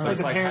 Like It's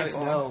the like, parents how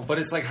do- know. But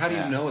it's like, how do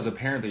you Yeah. know as a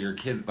parent that your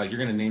kid, like, you're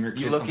going to name your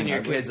kid You look something in your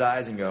ugly? kid's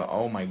eyes and go,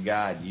 "Oh my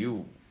God,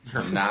 you're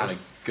not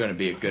going to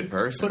be a good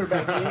person." Put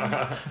her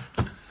back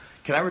in.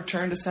 Can I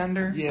return to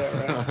sender?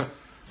 Yeah, right.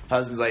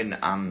 Husband's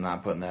like, I'm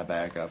not putting that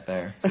back up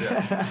there.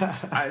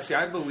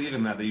 I believe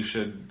in that you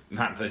should,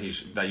 not that you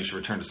should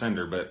return to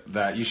sender, but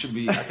that you should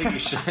be, I think you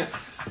should,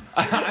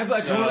 I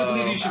totally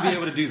believe you should be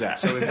able to do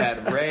that. So we've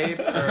had rape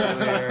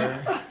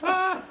earlier.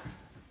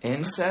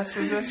 Incest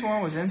was this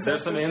one? Was incest?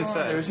 There's some this one?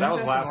 incest. There was That was incest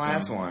in the last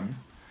last one.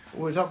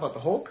 We talking about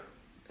the Hulk.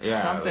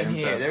 Yeah, Something the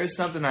here. incest. There was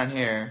something on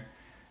here,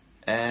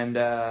 and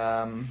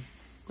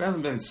It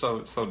hasn't been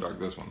so dark,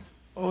 this one.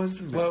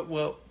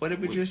 what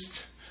did we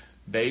just?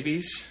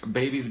 Babies.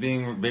 Babies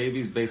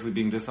basically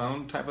being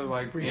disowned, type of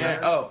like, Return.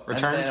 Oh,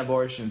 Returned? and then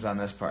abortions on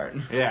this part.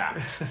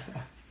 Yeah.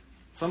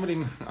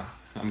 Somebody,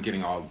 I'm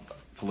getting all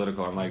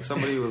political. I'm like,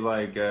 somebody was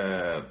like,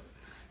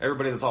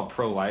 everybody that's all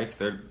pro-life,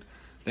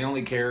 they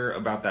only care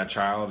about that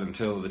child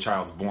until the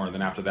child's born.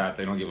 Then after that,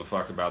 they don't give a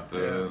fuck about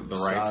the rights.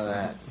 saw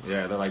that.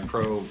 Yeah, they're like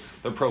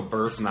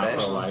pro-birth, not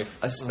pro-life.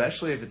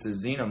 Especially if it's a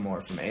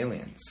xenomorph from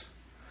Aliens.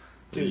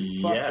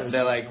 Dude, fuck Yes. those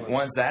They're like, things.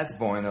 once that's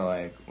born, they're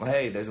like, well,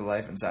 hey, there's a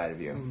life inside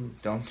of you.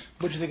 Don't.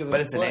 What'd you think of the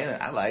But it's an play?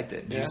 alien. I liked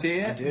it. Did Yeah, you see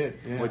it? I did.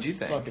 Yeah. What'd you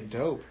think? Fucking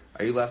dope.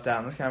 Are you left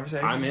out in this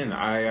conversation? I'm in.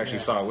 I actually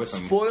saw it with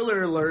them.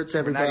 Spoiler alerts,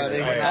 We're not,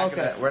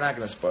 everybody. we're not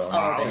gonna spoil anything.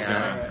 I was Okay.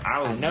 gonna.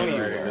 I know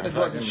you ready were. to I just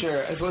wasn't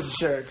sure. I just wasn't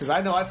sure because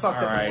I know I fucked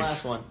All up in right. the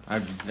last one. I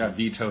got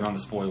vetoed on the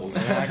spoils.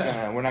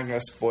 We're not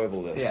gonna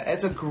spoil this. Yeah,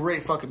 it's a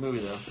great fucking movie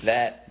though.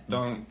 That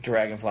Don't.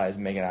 dragonfly is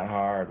making out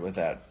hard with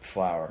that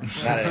flower.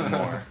 Not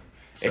anymore.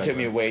 It took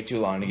me way too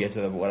long to get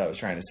to what I was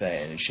trying to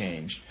say, and it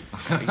changed.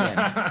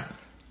 Again,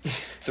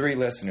 3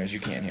 listeners, you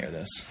can't hear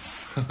this.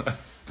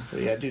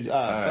 But yeah, dude,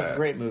 fucking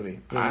great movie.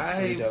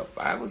 Really dope.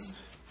 I was.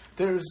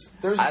 There's.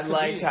 I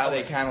liked how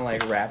they kind of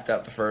like wrapped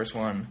up the first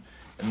one,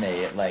 and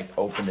they like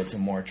opened it to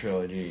more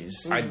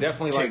trilogies. I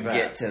definitely to like that.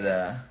 get to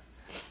the.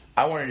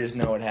 I want to just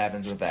know what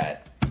happens with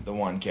the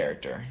one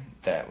character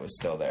that was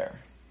still there.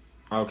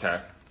 Okay.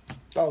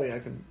 Oh yeah, I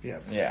can. Yeah.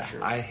 Yeah. For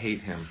sure. I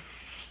hate him.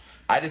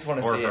 I just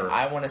want to Or see. her.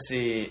 I want to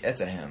see.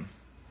 It's a him.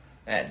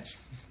 And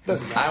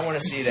Doesn't matter. I want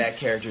to see that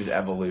character's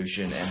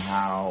evolution and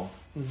how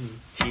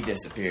he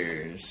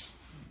disappears.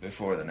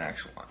 before the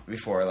next one,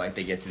 before like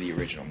they get to the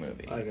original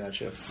movie, I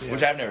gotcha. Yeah.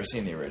 which I've never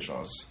seen the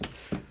originals.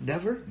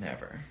 Never.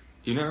 Never.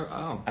 You know?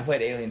 Oh. I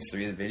played Aliens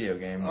 3, the video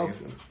game. Oh, We had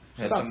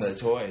it's some not- of the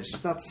toys.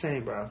 It's not the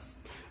same, bro.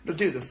 But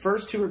dude, the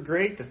first two are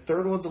great. The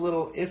third one's a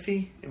little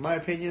iffy, in my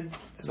opinion.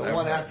 And the I've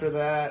one heard. after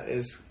that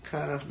is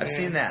kind of. I've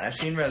seen that. I've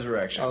seen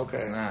Resurrection. Okay.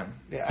 It's not.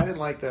 Yeah, I didn't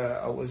like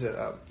the. Was it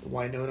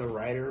Winona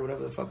Ryder or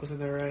whatever the fuck was in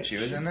there, right? She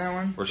was in that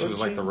one? Where she Was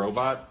was like she? the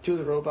robot She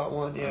was a robot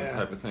one, yeah.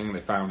 type of thing. They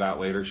found out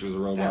later she was a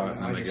robot, I don't and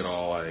know, then I they just- get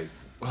all like,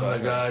 "Oh my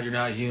But- god, you're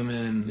not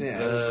human." Yeah,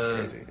 it was just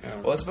crazy. I don't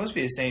know. Well, it's supposed to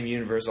be the same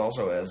universe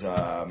also as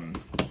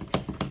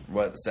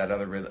what's that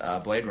other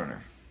Blade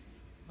Runner?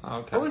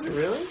 Okay. Oh, is it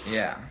really?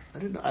 Yeah. I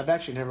didn't know. I've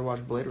actually never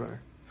watched Blade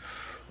Runner.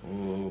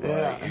 Ooh, boy.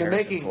 Yeah, they're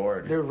Harrison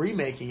Ford. They're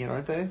remaking it,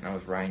 aren't they? That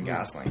was Ryan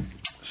Gosling.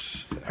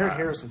 I heard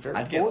Harrison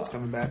I'd get Ford's lost.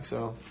 coming back,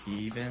 so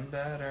Even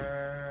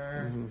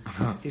better.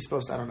 he's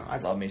supposed to. I don't know. I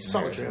Love me some saw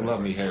the Harrison trailer.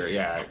 Love me, Harry.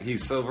 Yeah,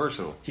 he's so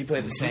versatile. He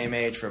played the same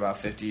age for about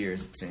 50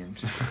 years, it seemed.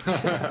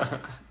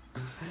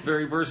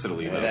 Very versatile,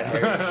 though. that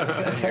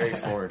Harry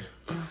Ford.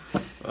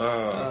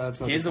 It's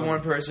not He's the funny.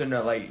 one person,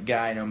 that, like,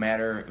 guy, no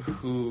matter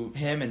who,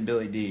 him and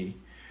Billy D,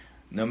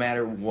 no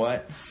matter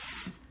what,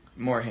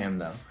 more him,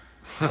 though.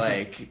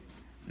 Like,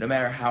 no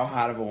matter how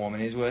hot of a woman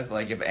he's with,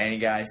 like, if any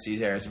guy sees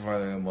Harrison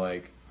Ford, they're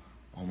like,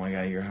 oh my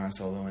god, you're Han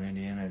Solo and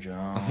Indiana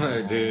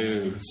Jones.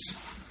 Dude.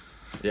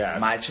 Yeah.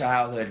 My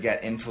childhood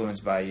got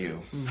influenced by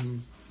you.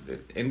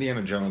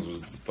 Indiana Jones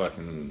was the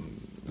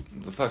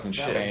fucking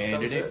shit. That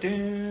was it.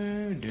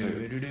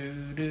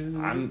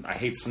 I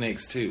hate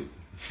snakes too.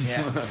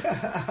 Yeah.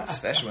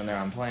 Especially when they're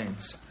on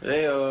planes.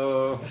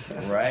 Heyo.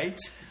 Right?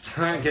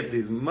 Trying to get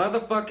these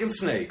motherfucking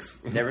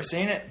snakes. Never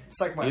seen it? It's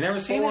like my You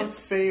never seen fourth it?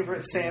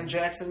 favorite Sam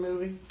Jackson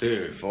movie.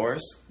 Dude.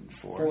 Force?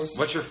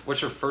 What's your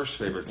first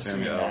favorite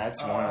Samuel?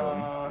 That's one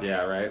of them.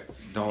 Yeah, right?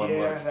 Don't let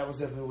him Yeah, look. that was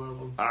definitely one of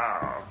them.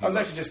 Ah. I was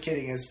actually just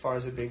kidding as far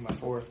as it being my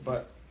fourth,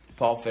 but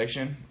Pulp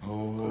Fiction?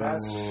 Oh.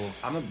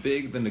 that's I'm a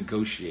big The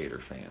Negotiator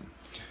fan.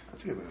 a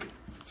good movie.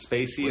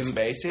 Spacey With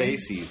and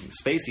Spacey?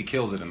 Spacey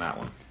kills it in that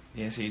one.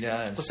 Yes, he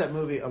does. What's that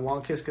movie? A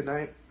Long Kiss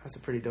Goodnight. That's a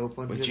pretty dope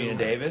one. With You Gina know,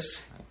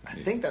 Davis? I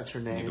think that's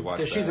her need name. to watch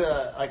 'Cause she's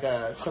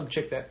that. some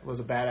chick that was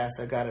a badass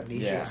that got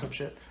amnesia Yeah. or some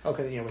shit.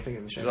 Okay, then yeah, we're thinking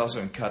of the She shit. was also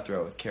in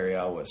Cutthroat with Carrie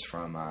Elwes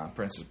from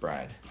Princess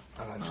Bride.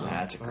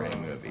 That's a great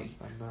movie.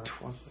 I'm not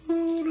one.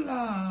 True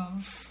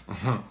love.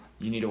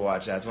 You need to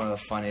watch that. It's one of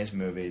the funniest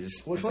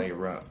movies. Which it's one?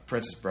 like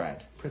Princess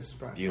Bride. Princess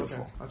Bride.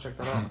 Beautiful. Okay, I'll check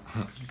that out.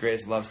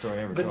 Greatest love story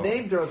ever The told.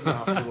 name throws me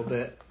off a little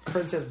bit.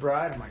 Princess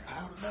Bride. I'm like,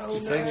 I don't know.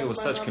 He's saying man, it with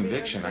might such not be that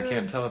conviction. I good.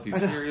 can't tell if he's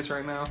serious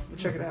right now.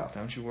 Check it out.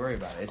 Don't you worry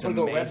about it. It's I'm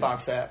gonna go amazing.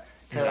 Redbox that.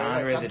 And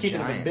Andre I'm the keeping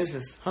it in Giant.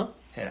 business, huh?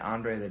 Had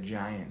Andre the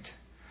Giant.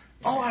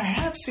 Oh, I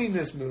have seen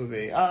this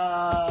movie.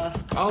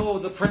 Oh,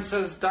 The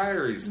Princess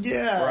Diaries.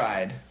 Yeah.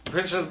 Bride.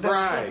 Princess That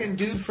Bride. fucking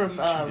dude from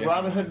different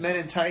Robin Hood Men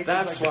in Tights.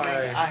 That's is like the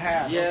why. main- I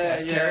have. Yeah,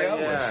 That's yeah, Carrie yeah.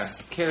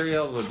 Elwes. Carrie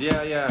Elwood.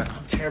 Yeah, yeah.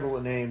 I'm terrible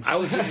with names. I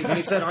was when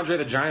he said Andre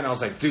the Giant, I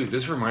was like, dude,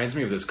 this reminds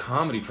me of this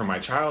comedy from my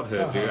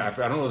childhood, dude. I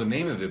don't know the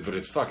name of it, but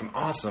it's fucking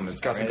awesome.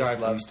 It's got some guy Greatest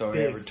from love story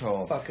Big ever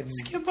told. fucking-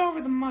 Skip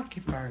over the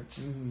monkey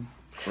parts.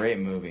 Great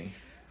movie.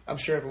 I'm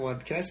sure everyone.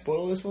 Can I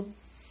spoil this one?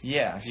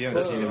 Yeah, if you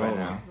haven't seen it by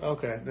now.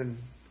 Okay, then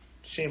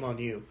shame on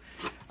you.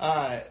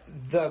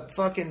 The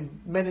fucking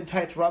Men in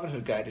Tights Robin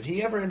Hood guy. Did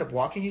he ever end up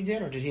walking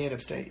again, or did he end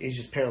up staying? He's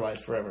just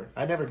paralyzed forever.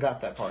 I never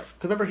got that part.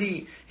 Because remember,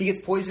 he gets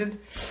poisoned,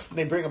 and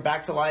they bring him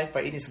back to life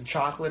by eating some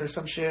chocolate or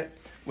some shit.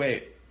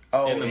 Wait.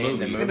 Oh, In the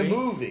movie.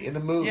 In the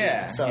movie.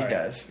 Yeah, Sorry. he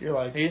does. You're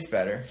like He gets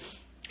better.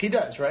 he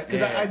does, right?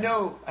 Because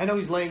Yeah. I know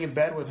he's laying in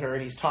bed with her,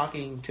 and he's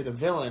talking to the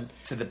villain.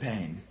 To the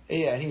pain.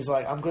 Yeah, and he's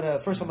like, I'm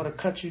gonna gonna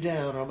cut you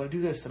down, or I'm gonna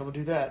do this, and I'm gonna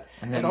do that.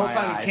 And then the whole my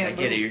time eyes, you can't I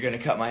get it. move. You're going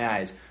to cut my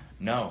eyes.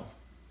 No.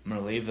 I'm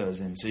going to leave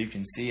those in so you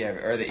can see,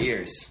 or the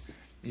ears.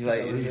 You like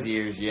that what it these is?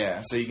 ears,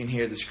 yeah. So you can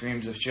hear the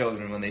screams of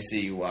children when they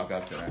see you walk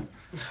up to them.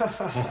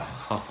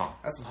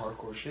 That's some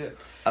hardcore shit.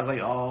 I was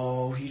like,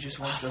 oh, he just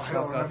wants to I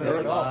don't fuck up remember his that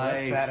at all.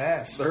 life.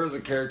 That's badass. There was a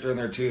character in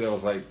there too that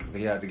was like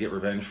he had to get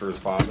revenge for his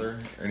father,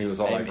 and he was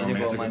all like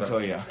Inigo romantic. about-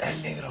 Montoya.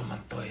 Inigo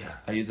Montoya.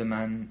 Are you the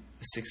man,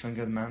 the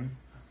six-fingered man?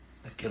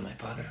 That killed my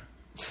father.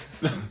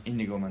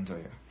 Indigo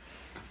Montoya.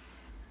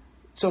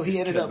 So he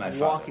ended Killed up my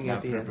father, walking at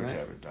not the end, purpose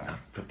right? ever died.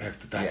 Prepare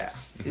to die. Yeah.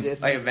 He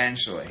did. Like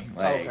eventually,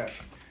 like, Okay.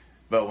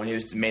 but when he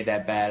was made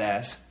that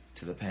badass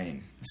to the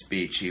pain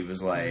speech, he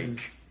was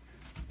like,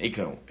 he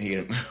couldn't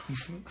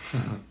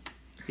move.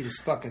 He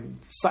just fucking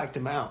psyched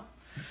him out.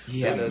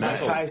 He had Like those Mike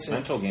mental- Tyson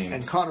mental games.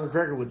 and Conor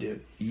McGregor would do.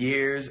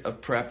 years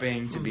of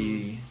prepping to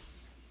be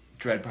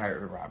Dread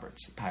Pirate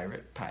Roberts.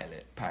 Pirate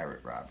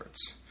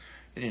Roberts.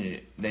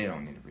 They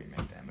don't need to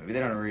remake that movie. They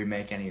don't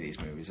remake any of these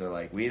movies. They're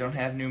like, we don't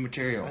have new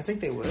material. I think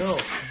they will.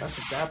 That's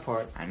the sad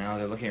part. I know,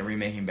 they're looking at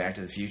remaking Back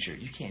to the Future.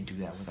 You can't do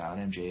that without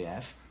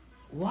MJF.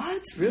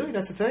 What? Really?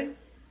 That's a thing?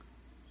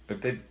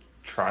 If they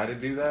try to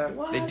do that,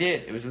 What? They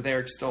did. It was with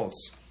Eric Stoltz.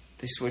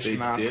 They switched They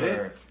him out did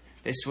for. it?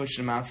 They switched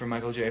him out for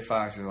Michael J.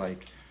 Fox. They're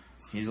like,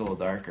 he's a little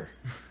darker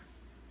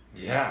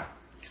yeah.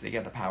 because they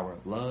got the power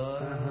of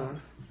love.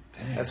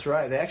 That's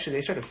right.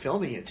 They started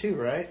filming it too,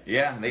 right?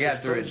 Yeah, they got There's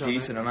through a footage on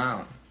decent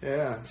amount.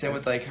 Yeah. Same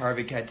with like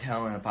Harvey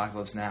Keitel in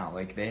Apocalypse Now.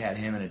 Like they had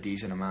him in a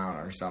decent amount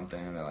or something,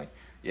 and they're like,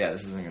 "Yeah,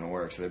 this isn't gonna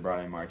work." So they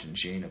brought in Martin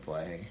Sheen to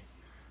play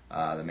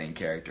the main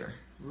character.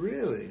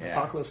 Really? Yeah.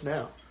 Apocalypse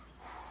Now.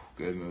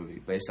 Good movie,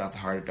 based off The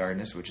Heart of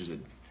Darkness, which is a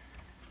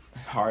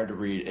hard to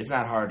read. It's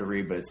not hard to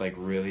read, but it's like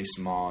really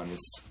small, and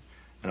it's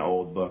an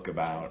old book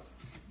about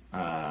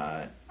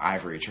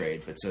ivory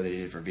trade. But so they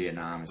did it for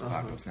Vietnam as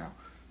Apocalypse Now.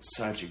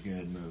 Such a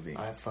good movie.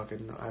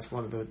 That's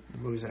one of the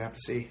movies I'd have to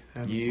see. I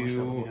haven't watched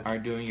that one You yet. are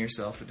doing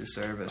yourself a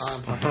disservice.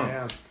 I'm fucking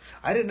down.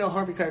 I didn't know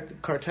Harvey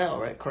Keitel,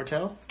 right?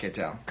 Keitel?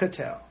 Keitel.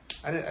 Keitel.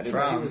 I didn't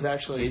know he was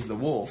actually. He's the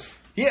wolf.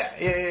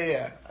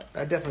 Yeah.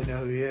 I definitely know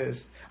who he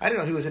is. I didn't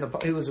know he was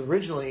he was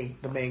originally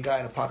the main guy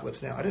in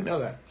Apocalypse Now. I didn't know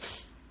that.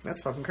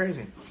 That's fucking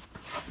crazy.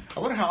 I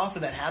wonder how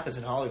often that happens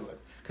in Hollywood.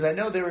 Because I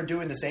know they were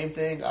doing the same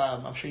thing.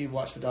 I'm sure you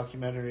watched the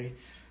documentary.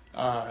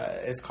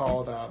 It's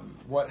called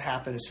What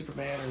Happened to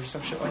Superman or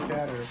some shit like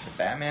that. Or The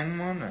Batman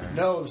one? Or?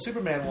 no, the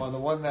Superman one, the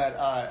one that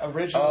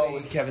originally. Oh,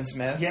 with Kevin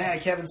Smith? Yeah,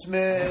 Kevin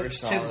Never Smith.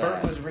 saw Tim that.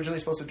 Burton was originally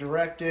supposed to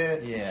direct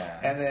it. Yeah.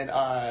 And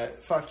then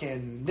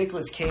fucking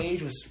Nicolas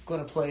Cage was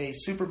going to play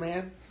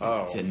Superman.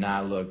 Oh, Did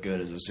not look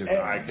good as a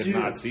Superman. I could Dude.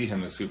 not see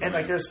him as Superman. And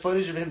like, there's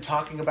footage of him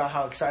talking about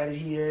how excited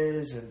he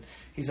is, and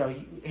he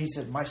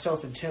said,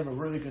 "Myself and Tim are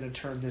really going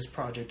to turn this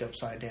project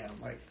upside down."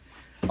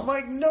 I'm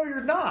like, no,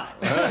 you're not.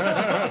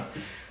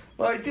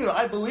 Like, dude,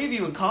 I believe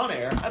you in Con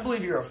Air. I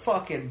believe you're a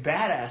fucking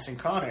badass in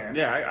Con Air.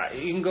 yeah,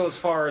 you can go as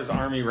far as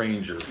Army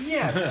Ranger.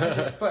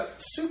 Yeah, but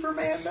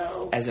Superman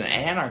though. As an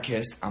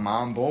anarchist, I'm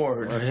on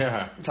board.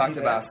 Yeah. Talked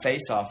See about that?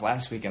 Face Off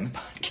last week on the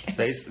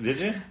podcast. Did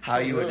you? How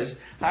you would Really? just?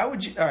 How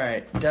would you? All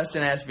right,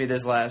 Dustin asked me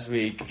this last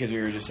week because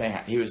we were just saying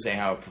he was saying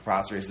how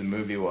preposterous the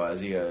movie was.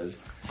 He goes,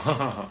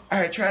 "All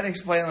right, try to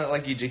explain it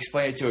like you'd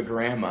explain it to a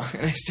grandma."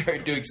 And I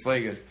started to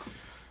explain. He goes,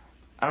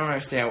 "I don't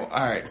understand."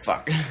 All right,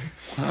 fuck.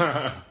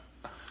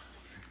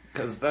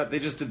 Because they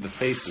just did the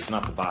faces,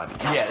 not the body.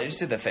 Yeah, they just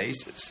did the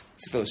faces.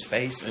 It's those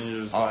faces. And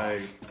you're just Oh.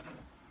 like,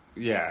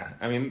 yeah.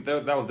 I mean,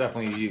 that was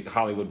definitely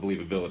Hollywood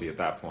believability at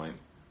that point.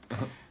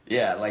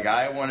 Yeah, like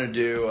I want to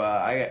do.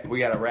 We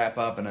got to wrap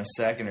up in a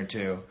second or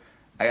two.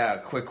 I got a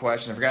quick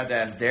question. I forgot to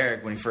ask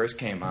Derek when he first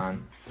came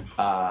on,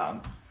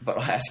 but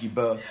I'll ask you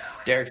both.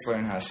 Derek's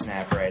learning how to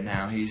snap right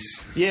now.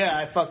 He's Yeah,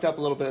 I fucked up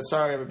a little bit.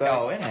 Sorry, everybody.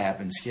 oh, it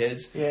happens,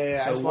 kids. Yeah,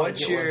 I So just wanted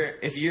what's to get your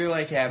if you're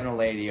like having a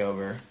lady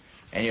over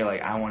and you're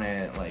like I want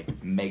to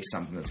like make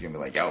something that's gonna be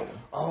like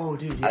Oh,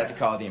 dude. I like Yeah. to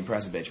call it the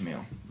impressive bitch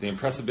meal The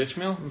impressive bitch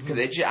meal? because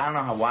I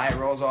don't know why it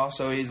rolls off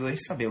so easily.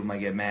 Some people might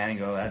get mad and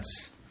go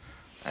that's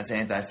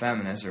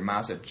anti-feminist or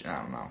massive.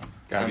 I don't know.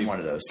 I'm one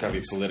of those. Gotta be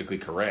things. politically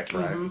correct,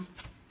 right?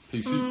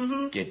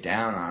 PC. Get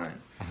down on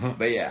it.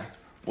 But yeah,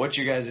 what's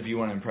your guys if you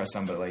want to impress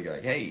somebody like you're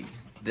like, hey,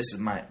 this is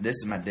my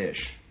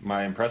dish.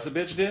 My impressive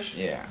bitch dish?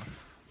 Yeah.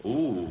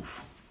 Ooh.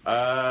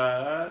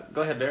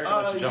 Go ahead, Derek.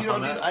 I'll let you jump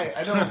on dude, that.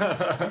 I don't.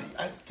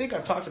 I think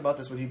I've talked about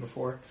this with you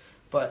before,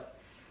 but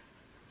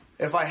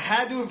if I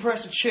had to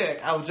impress a chick,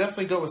 I would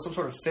definitely go with some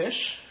sort of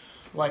fish,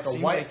 like a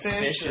Seems like whitefish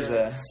fish or is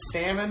a-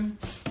 salmon.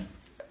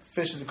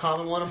 Fish is a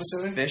common one, I'm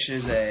assuming. Fish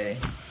is a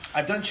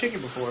I've done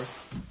chicken before.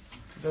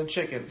 I've done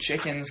chicken.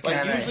 chicken's Like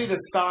kind of usually the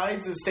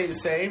sides would stay the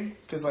same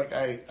because like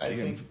I you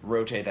think, can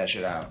rotate that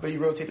shit out. but you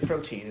rotate the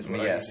protein is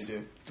what I Yes.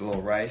 usually do. A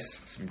little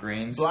rice, some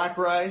greens. Black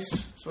rice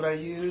is what I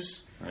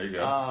use. There you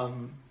go.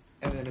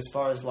 And then as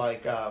far as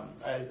like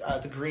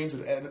the greens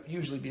would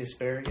usually be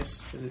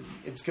asparagus because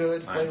it's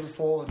good, Nice.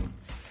 flavorful,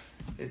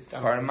 and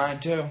Part of mine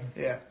too.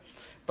 Yeah,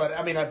 but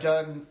I mean I've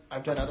done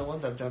other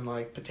ones. I've done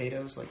like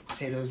potatoes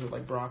with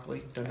like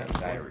broccoli. Done that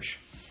before. Irish.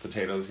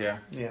 Potatoes, yeah.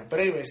 Yeah, but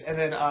anyways, and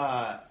then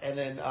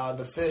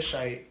the fish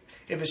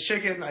if it's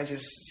chicken I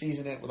just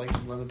season it with like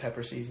some lemon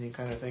pepper seasoning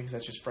kind of thing 'cause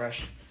that's just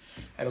fresh.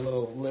 Add a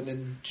little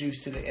lemon juice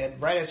to the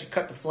end right as you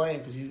cut the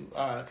flame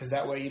because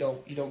that way you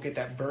don't get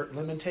that burnt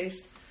lemon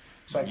taste.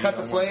 So I cut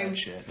the don't want flame. that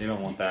shit. You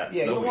don't want that.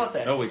 Yeah, you don't want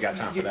that. Oh, we got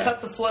time You for that.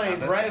 cut the flame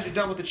that's right fine. as you're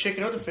done with the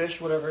chicken or the fish,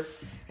 whatever,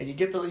 and you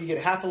get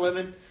half a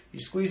lemon. You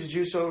squeeze the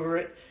juice over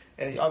it,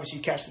 and obviously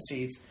you catch the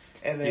seeds.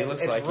 And then He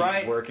looks it's like right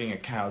he's working a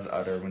cow's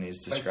udder when he's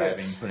Like describing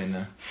this. putting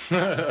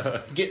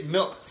the. get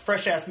milk,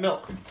 fresh ass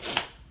milk.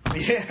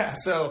 Yeah,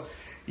 so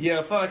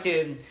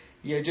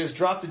you just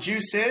drop the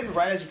juice in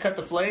right as you cut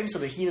the flame, so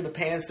the heat of the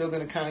pan's still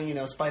going to kind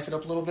of spice it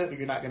up a little bit, but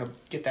you're not going to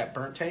get that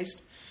burnt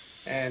taste.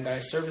 And I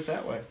serve it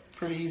that way,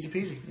 pretty easy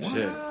peasy.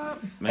 Shit. I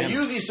Man.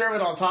 usually serve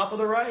it on top of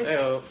the rice.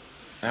 Hey-o.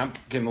 I'm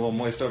getting a little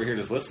moist over here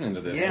just listening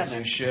to this. Yeah, As man.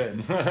 you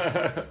should.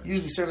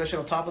 Usually serve that shit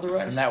on top of the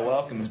rice. And that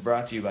welcome is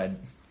brought to you by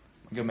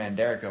good man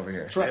Derek over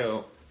here. That's right.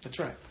 Hey-o. That's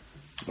right.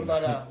 What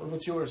about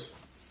what's yours?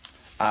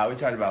 We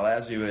talked about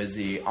last week was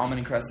the almond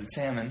encrusted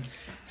salmon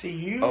See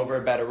you over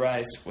a bed of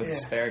rice with Yeah.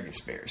 asparagus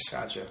spears.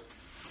 Gotcha.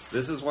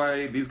 This is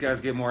why these guys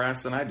get more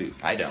ass than I do.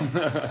 I don't.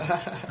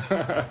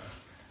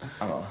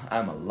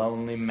 I'm a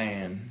lonely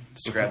man.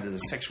 Described as a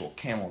sexual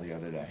camel the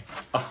other day.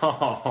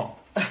 Oh.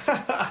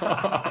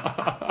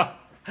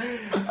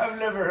 I've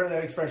never heard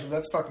that expression.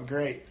 That's fucking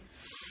great.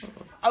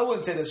 I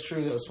wouldn't say that's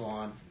true though,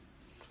 Swan.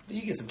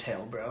 You get some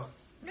tail, bro.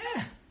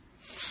 Yeah.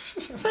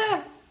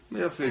 You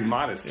have to be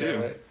modest too,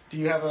 Right. Do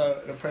you have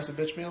an impressive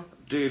bitch meal?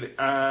 dude.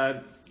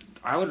 I'm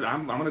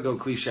gonna go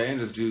cliche and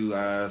just do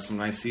some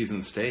nice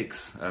seasoned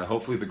steaks.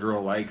 Hopefully the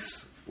girl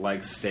likes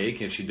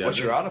steak. If she does, What's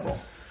your audible?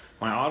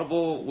 My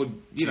audible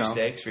would Two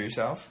steaks for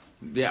yourself?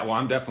 Yeah, well,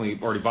 I'm definitely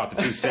already bought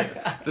the 2 steaks.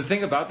 The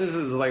thing about this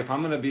is, like, if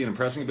I'm going to be an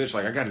impressing bitch,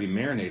 like, I got to be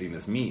marinating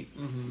this meat,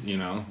 you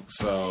know?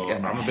 So You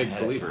gotta I'm a know big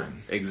ahead of believer.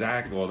 time.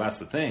 Exactly. Well, that's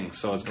the thing.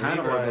 So it's kind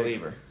of Believer like... or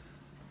believer?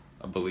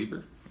 A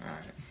believer? All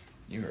right.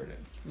 You heard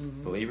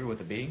it. Believer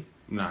with a B?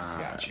 Nah,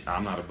 Gotcha.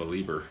 I'm not a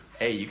believer.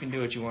 Hey, you can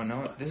do what you want to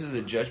know. This is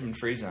a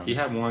judgment-free zone. He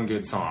had one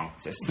good song.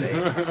 It's a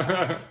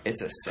safe.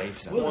 It's a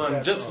safe zone. Wasn't One,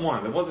 bad just song.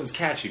 one. It wasn't as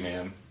catchy,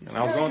 man. And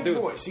I was got a going good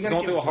through, voice. You gotta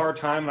going give through it a to hard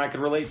time, and I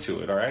could relate to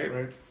it, all right?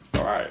 Right.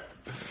 All right.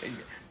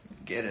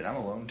 Get it? I'm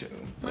alone too.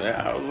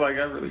 Yeah, I was like,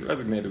 I really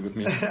resonated with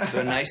me. So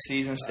a nice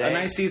seasoned steak. A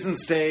nice seasoned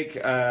steak,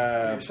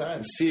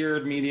 side.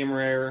 seared, medium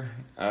rare.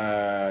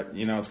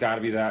 You know, it's got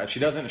to be that.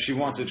 If she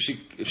wants it,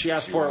 if she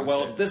asks for it, wants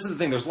well, it. this is the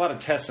thing. There's a lot of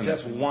tests in this.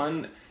 Definitely.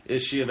 One,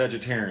 is she a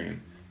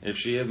vegetarian? If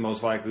she is,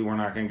 most likely we're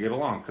not going to get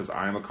along because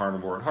I am a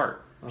carnivore at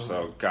heart.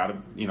 So, gotta,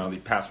 you know,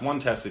 pass one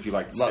test if you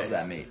like Loves steaks.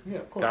 that meat. Yeah,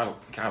 of course.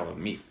 Gotta love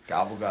meat.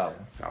 Gobble gobble.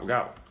 Gobble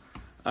gobble.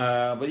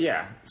 But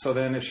yeah, so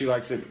then if she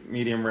likes it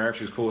medium rare, if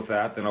she's cool with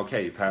that, then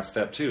okay, you pass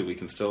step 2. We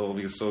can still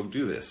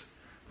do this.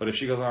 But if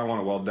she goes, oh, I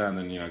want it well done,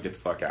 then, you know, get the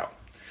fuck out.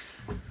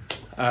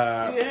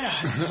 Yeah,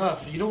 it's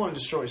tough. You don't want to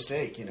destroy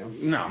steak, you know.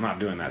 No, I'm not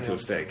doing that to a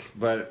steak.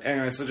 But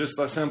anyway, so just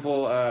a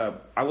simple.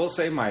 I will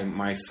say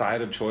my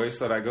side of choice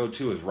that I go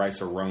to is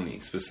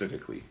rice-a-roni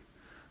specifically.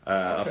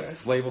 A Okay.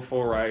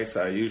 flavorful rice,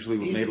 usually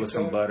Easy made to with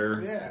some cook.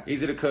 butter. Yeah.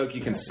 Easy to cook.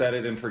 You can set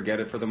it and forget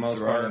it for the most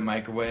Throw it in part. the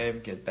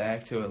microwave. Get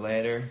back to it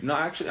later. No,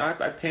 actually, I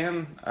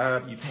pan.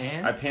 You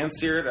pan? I pan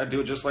sear it. I do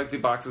it just like the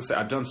boxes.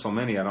 I've done so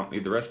many, I don't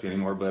need the recipe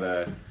anymore.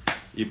 But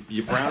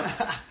you brown.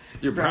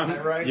 Brown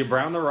that rice? You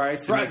brown the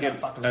rice to Brown make that it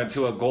fucking rice.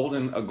 to a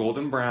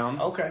golden brown.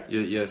 Okay.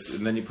 Yes,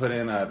 and then you put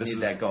in this Need is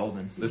that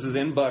golden. This is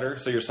in butter,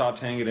 so you're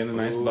sautéing it in a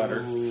nice butter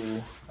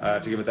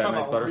to give it that Talking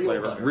nice about butter real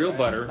flavor. butter, Real right?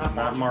 butter, Not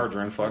not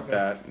margarine. Fuck Okay.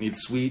 that. Need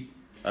sweet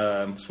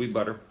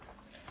butter.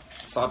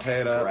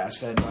 Sauté it up.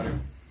 Grass-fed butter.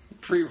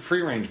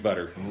 Free range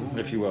butter,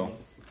 if you will.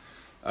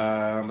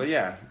 But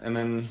yeah, and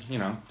then, you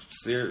know,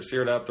 sear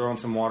it up, throw in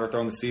some water,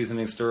 throw in the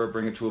seasoning, stir it,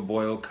 bring it to a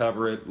boil,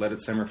 cover it, let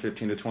it simmer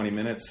 15 to 20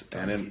 minutes,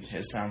 and then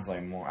It sounds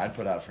like more. I'd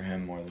put out for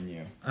him more than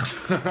you.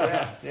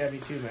 Yeah, me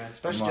too, man.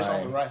 Especially just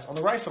on the rice. On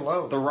the rice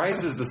alone. the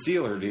rice is the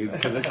sealer, dude,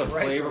 because it's a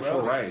Rice flavorful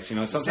aroma. rice. You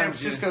know, San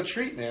sometimes Francisco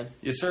treat, man.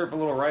 you serve a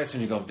little rice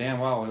and you go, damn,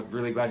 wow, I'm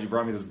really glad you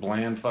brought me this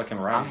bland fucking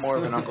rice. I'm more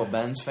of an Uncle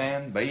Ben's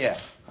fan, but yeah,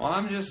 Well,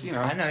 I'm just, you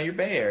know, I know you're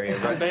Bay Area,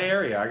 I'm right? Bay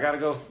Area. I gotta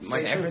go.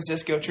 Like San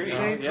Francisco treat.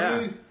 Stay Yeah.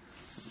 true.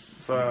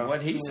 So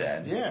What he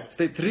said. Yeah.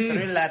 stay true.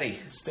 True laddie.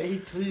 Stay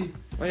true.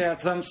 Well, yeah,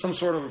 some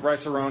sort of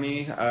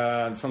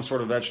rice-a-roni, some sort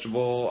of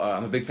vegetable.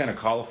 I'm a big fan of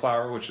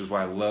cauliflower, which is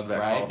why I love that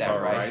Right, that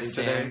cauliflower rice rice is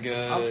today. damn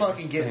good. I'm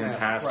fucking getting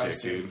Fantastic, that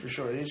rice, dude, dude. for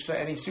sure. It's just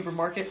any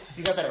supermarket.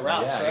 You got that at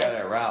Ralph's, Yeah, I right? got it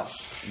at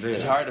Ralph's. Dude.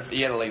 It's hard to.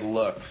 You gotta like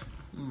look.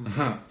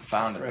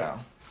 Found it Right. though.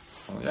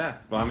 Well, yeah.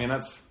 Well, I mean,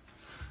 that's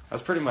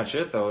pretty much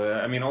it, though.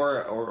 I mean,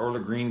 or the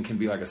green can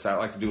be like a salad.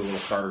 I like to do a little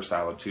starter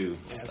salad too.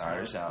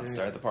 Starters out.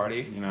 Start the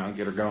party. You know,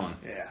 get her going,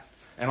 Yeah,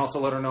 and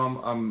also let her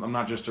know I'm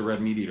not just a red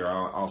meat eater.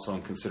 I also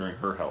am considering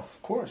her health.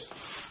 of course.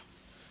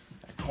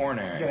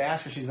 Corner. You gotta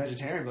ask her if she's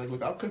vegetarian. But like,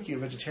 look, I'll cook you a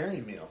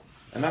vegetarian meal.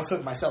 And I'll that's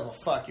cook myself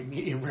a fucking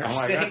medium rare I'm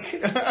like,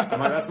 steak.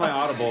 that's my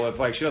audible. It's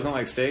like she doesn't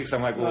like steaks.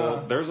 I'm like,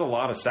 well, there's a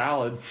lot of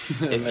salad.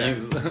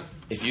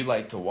 If you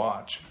like to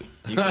watch,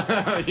 you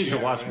can You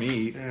can watch me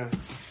eat. Yeah,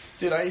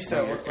 dude, I used to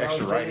when I was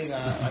Extra dating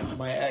rice. like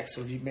my ex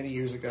many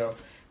years ago.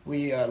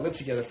 We lived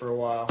together for a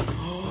while,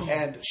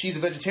 and she's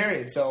a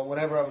vegetarian. So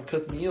whenever I would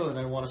cook meals and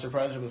I want to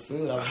surprise her with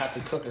food, I would have to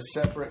cook a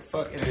separate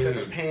in a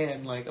separate Dude.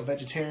 pan, like a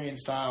vegetarian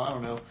style. I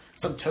don't know,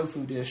 some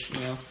tofu dish, you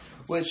know.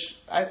 Which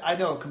I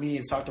know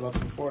comedians talked about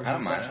this before. I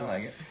don't mind. I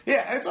like it.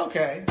 Yeah, it's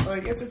okay.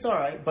 Like it's all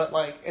right, but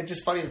like it's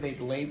just funny that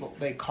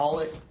they call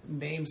it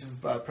names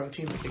of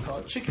protein. Like they call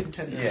it chicken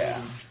tenders. Yeah.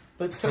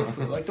 But it's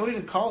tofu. Like, don't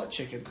even call it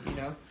chicken, you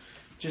know?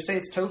 Just say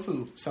it's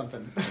tofu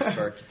something.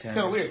 Turkey It's kind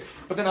tenders. of weird.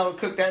 But then I would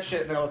cook that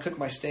shit, and then I would cook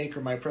my steak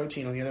or my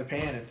protein on the other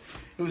pan, and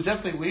it was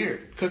definitely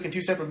weird. Cooking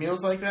 2 separate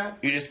meals like that.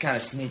 You just kind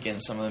of sneak in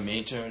some of the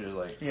meat too, and just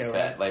like Yeah,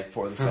 fat, right. like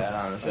pour the fat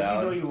on the Like, you know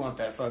salad. you want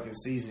that fucking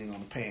seasoning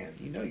on the pan.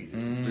 You know you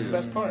do. It's the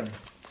best part.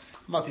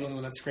 I'm not the only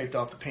one that scraped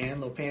off the pan,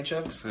 little pan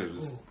chunks. Dude,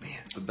 it's Oh, man.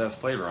 the best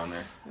flavor on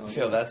there. I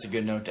feel that's a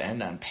good note to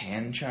end on.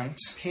 Pan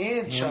chunks.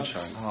 Pan chunks.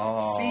 chunks.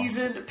 Oh.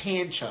 Seasoned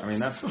pan chunks. I mean,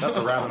 that's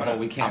a rabbit hole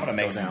we can't. I'm gonna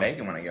make go some down.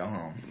 bacon when I go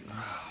home.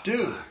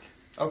 Dude.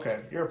 Okay,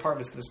 your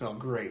apartment's going to smell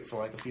great for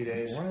like a few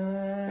days. It's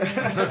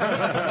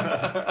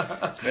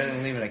better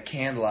than leaving a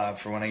candle out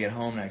for when I get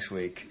home next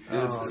week.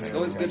 Dude, it's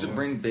always good to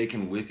bring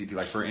bacon with you,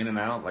 like for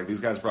In-N-Out. Like these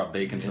guys brought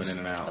bacon to an I've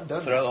In-N-Out.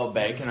 done Throw a that. little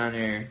bacon on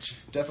your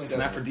Definitely It's an done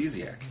that.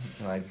 aphrodisiac.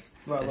 like.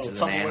 Right, a This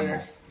little is an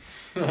Tupperware.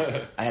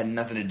 animal. I had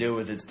nothing to do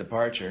with its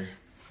departure.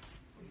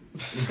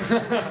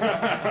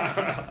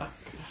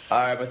 All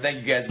right, but thank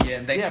you guys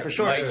again. Thanks Yeah, for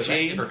sure. Mike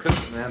Thank you G. for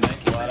cooking, man.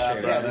 Thank you. What up,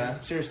 Appreciate it. brother?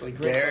 Seriously,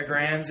 great. Derek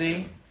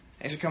Ramsey.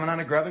 Thanks for coming on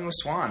to Grubbing with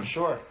Swan.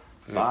 Sure.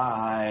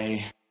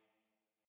 Bye.